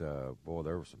 Boy,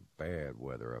 there was some bad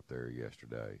weather up there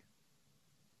yesterday.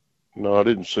 No, I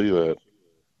didn't see that.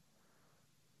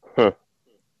 Huh.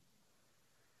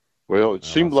 Well, it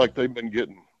seemed like they've been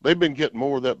getting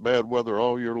more of that bad weather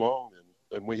all year long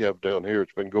than we have down here.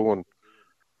 It's been going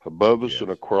above us and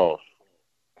across.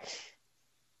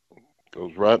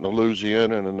 Goes right into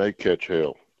Louisiana, and then they catch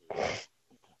hell.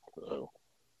 So.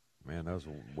 Man, those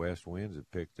west winds have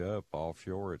picked up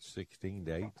offshore at 16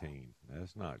 to 18.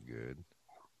 That's not good.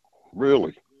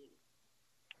 Really?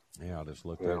 Yeah, I just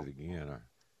looked at it again. Our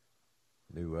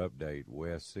new update,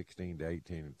 west 16 to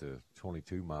 18 at the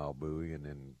 22-mile buoy, and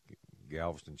then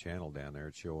Galveston Channel down there,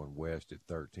 it's showing west at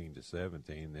 13 to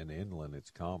 17. Then inland,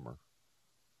 it's calmer.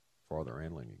 Farther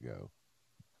inland you go.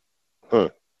 Huh.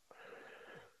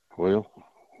 Well,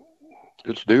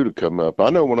 it's due to come up. I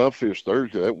know when I fished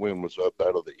Thursday, that wind was up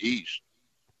out of the east,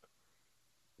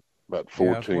 about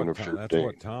 14 or 15. That's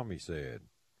what Tommy said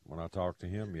when I talked to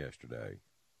him yesterday.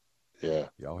 Yeah.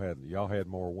 Y'all had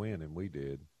more wind than we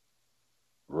did.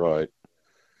 Right.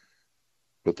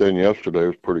 But then yesterday it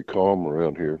was pretty calm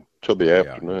around here till the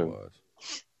afternoon. It was.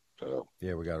 So.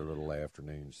 Yeah, we got a little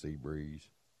afternoon sea breeze.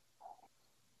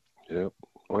 Yep.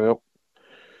 Well,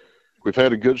 we've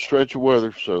had a good stretch of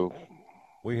weather, so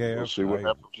we have. We'll see what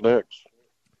happens next.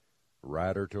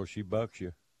 Ride her till she bucks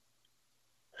you.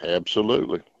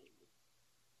 Absolutely.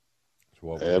 That's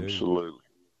what we Absolutely. Do.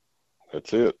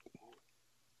 That's it.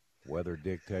 Weather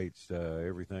dictates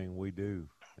everything we do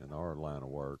in our line of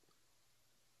work.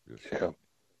 You're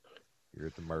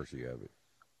at the mercy of it.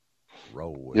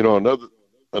 Roll with it. You know,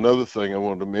 another thing I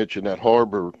wanted to mention, that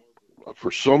harbor, for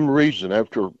some reason,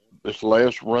 after this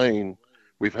last rain,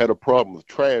 we've had a problem with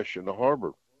trash in the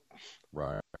harbor.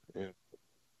 Right.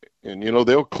 And you know,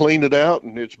 they'll clean it out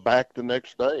and it's back the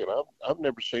next day. And I've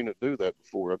never seen it do that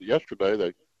before.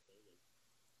 Yesterday,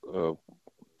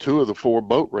 two of the 4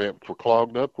 boat ramps were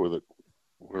clogged up with it.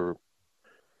 Where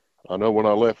I know when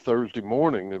I left Thursday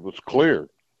morning, it was clear.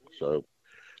 So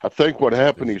I think what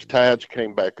happened is tides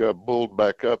came back up, bulled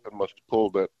back up, and must have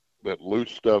pulled that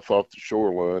loose stuff off the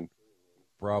shoreline.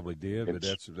 Probably did, but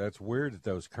that's weird that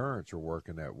those currents are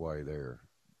working that way there.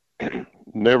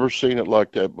 Never seen it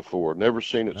like that before. Never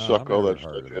seen it suck all that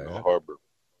stuff into the harbor.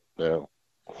 Yeah.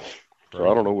 So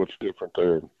I don't know what's different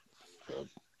there. Well,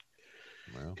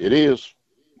 it is.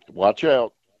 Watch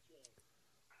out.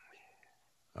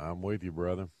 I'm with you,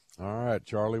 brother. All right,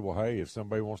 Charlie. Well, hey, if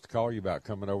somebody wants to call you about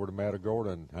coming over to Matagorda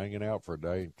and hanging out for a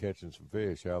day and catching some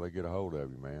fish, how they get a hold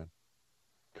of you, man?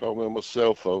 Call me on my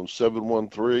cell phone,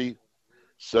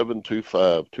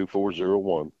 713-725-2401.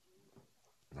 All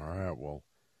right, well,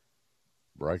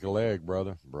 break a leg,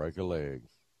 brother. Break a leg.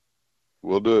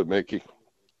 We'll do it, Mickey.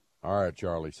 All right,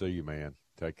 Charlie. See you, man.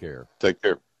 Take care. Take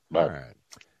care. Bye. All right.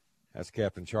 That's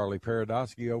Captain Charlie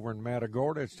Paradowski over in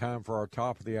Matagorda. It's time for our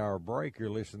top of the hour break. You're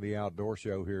listening to the Outdoor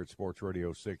Show here at Sports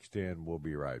Radio 610. We'll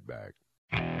be right back.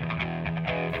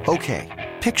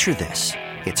 Okay, picture this.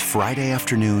 It's Friday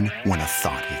afternoon when a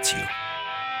thought hits you.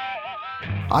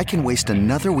 I can waste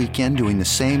another weekend doing the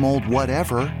same old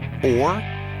whatever, or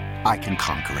I can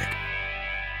conquer it.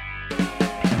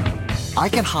 I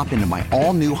can hop into my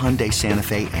all-new Hyundai Santa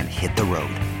Fe and hit the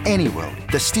road. Any road.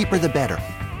 The steeper, the better.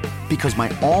 Because my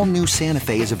all-new Santa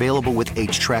Fe is available with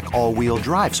H-Track all-wheel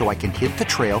drive, so I can hit the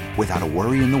trail without a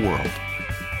worry in the world.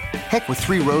 Heck, with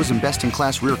 3 rows and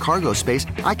best-in-class rear cargo space,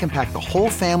 I can pack the whole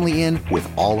family in with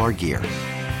all our gear.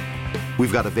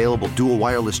 We've got available dual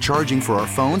wireless charging for our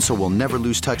phones, so we'll never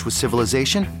lose touch with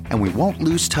civilization, and we won't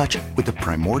lose touch with the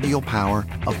primordial power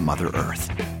of Mother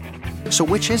Earth. So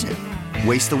which is it?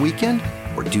 Waste the weekend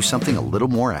or do something a little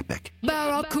more epic?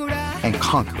 And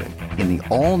conquer it in the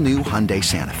all-new Hyundai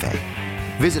Santa Fe.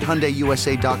 Visit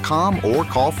HyundaiUSA.com or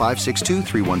call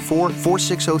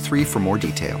 562-314-4603 for more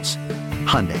details.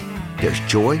 Hyundai, there's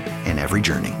joy in every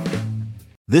journey.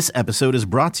 This episode is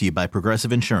brought to you by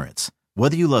Progressive Insurance.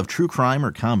 Whether you love true crime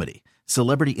or comedy,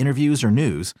 celebrity interviews or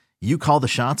news, you call the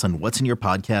shots on what's in your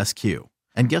podcast queue.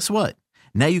 And guess what?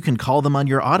 Now you can call them on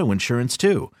your auto insurance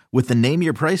too with the Name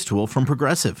Your Price tool from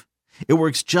Progressive. It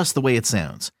works just the way it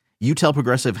sounds. You tell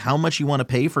Progressive how much you want to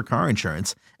pay for car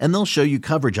insurance, and they'll show you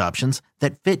coverage options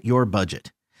that fit your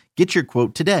budget. Get your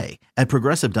quote today at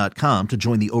Progressive.com to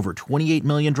join the over 28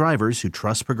 million drivers who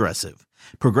trust Progressive.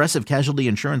 Progressive Casualty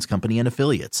Insurance Company and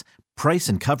Affiliates. Price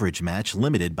and coverage match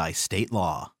limited by state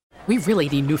law. We really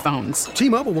need new phones.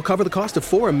 T-Mobile will cover the cost of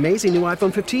 4 amazing new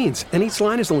iPhone 15s, and each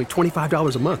line is only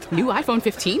 $25 a month. New iPhone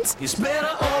 15s? It's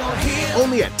better over here.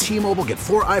 Only at T-Mobile, get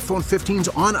 4 iPhone 15s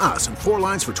on us and 4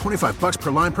 lines for $25 per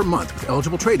line per month with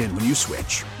eligible trade-in when you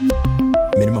switch.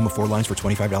 Minimum of 4 lines for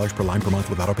 $25 per line per month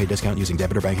with autopay discount using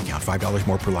debit or bank account. $5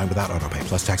 more per line without autopay,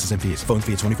 plus taxes and fees. Phone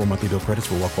fee at 24 monthly bill credits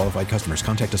for well-qualified customers.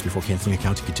 Contact us before canceling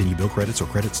account to continue bill credits or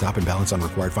credit stop and balance on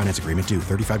required finance agreement due.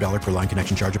 $35 per line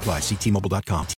connection charge applies. See T-Mobile.com.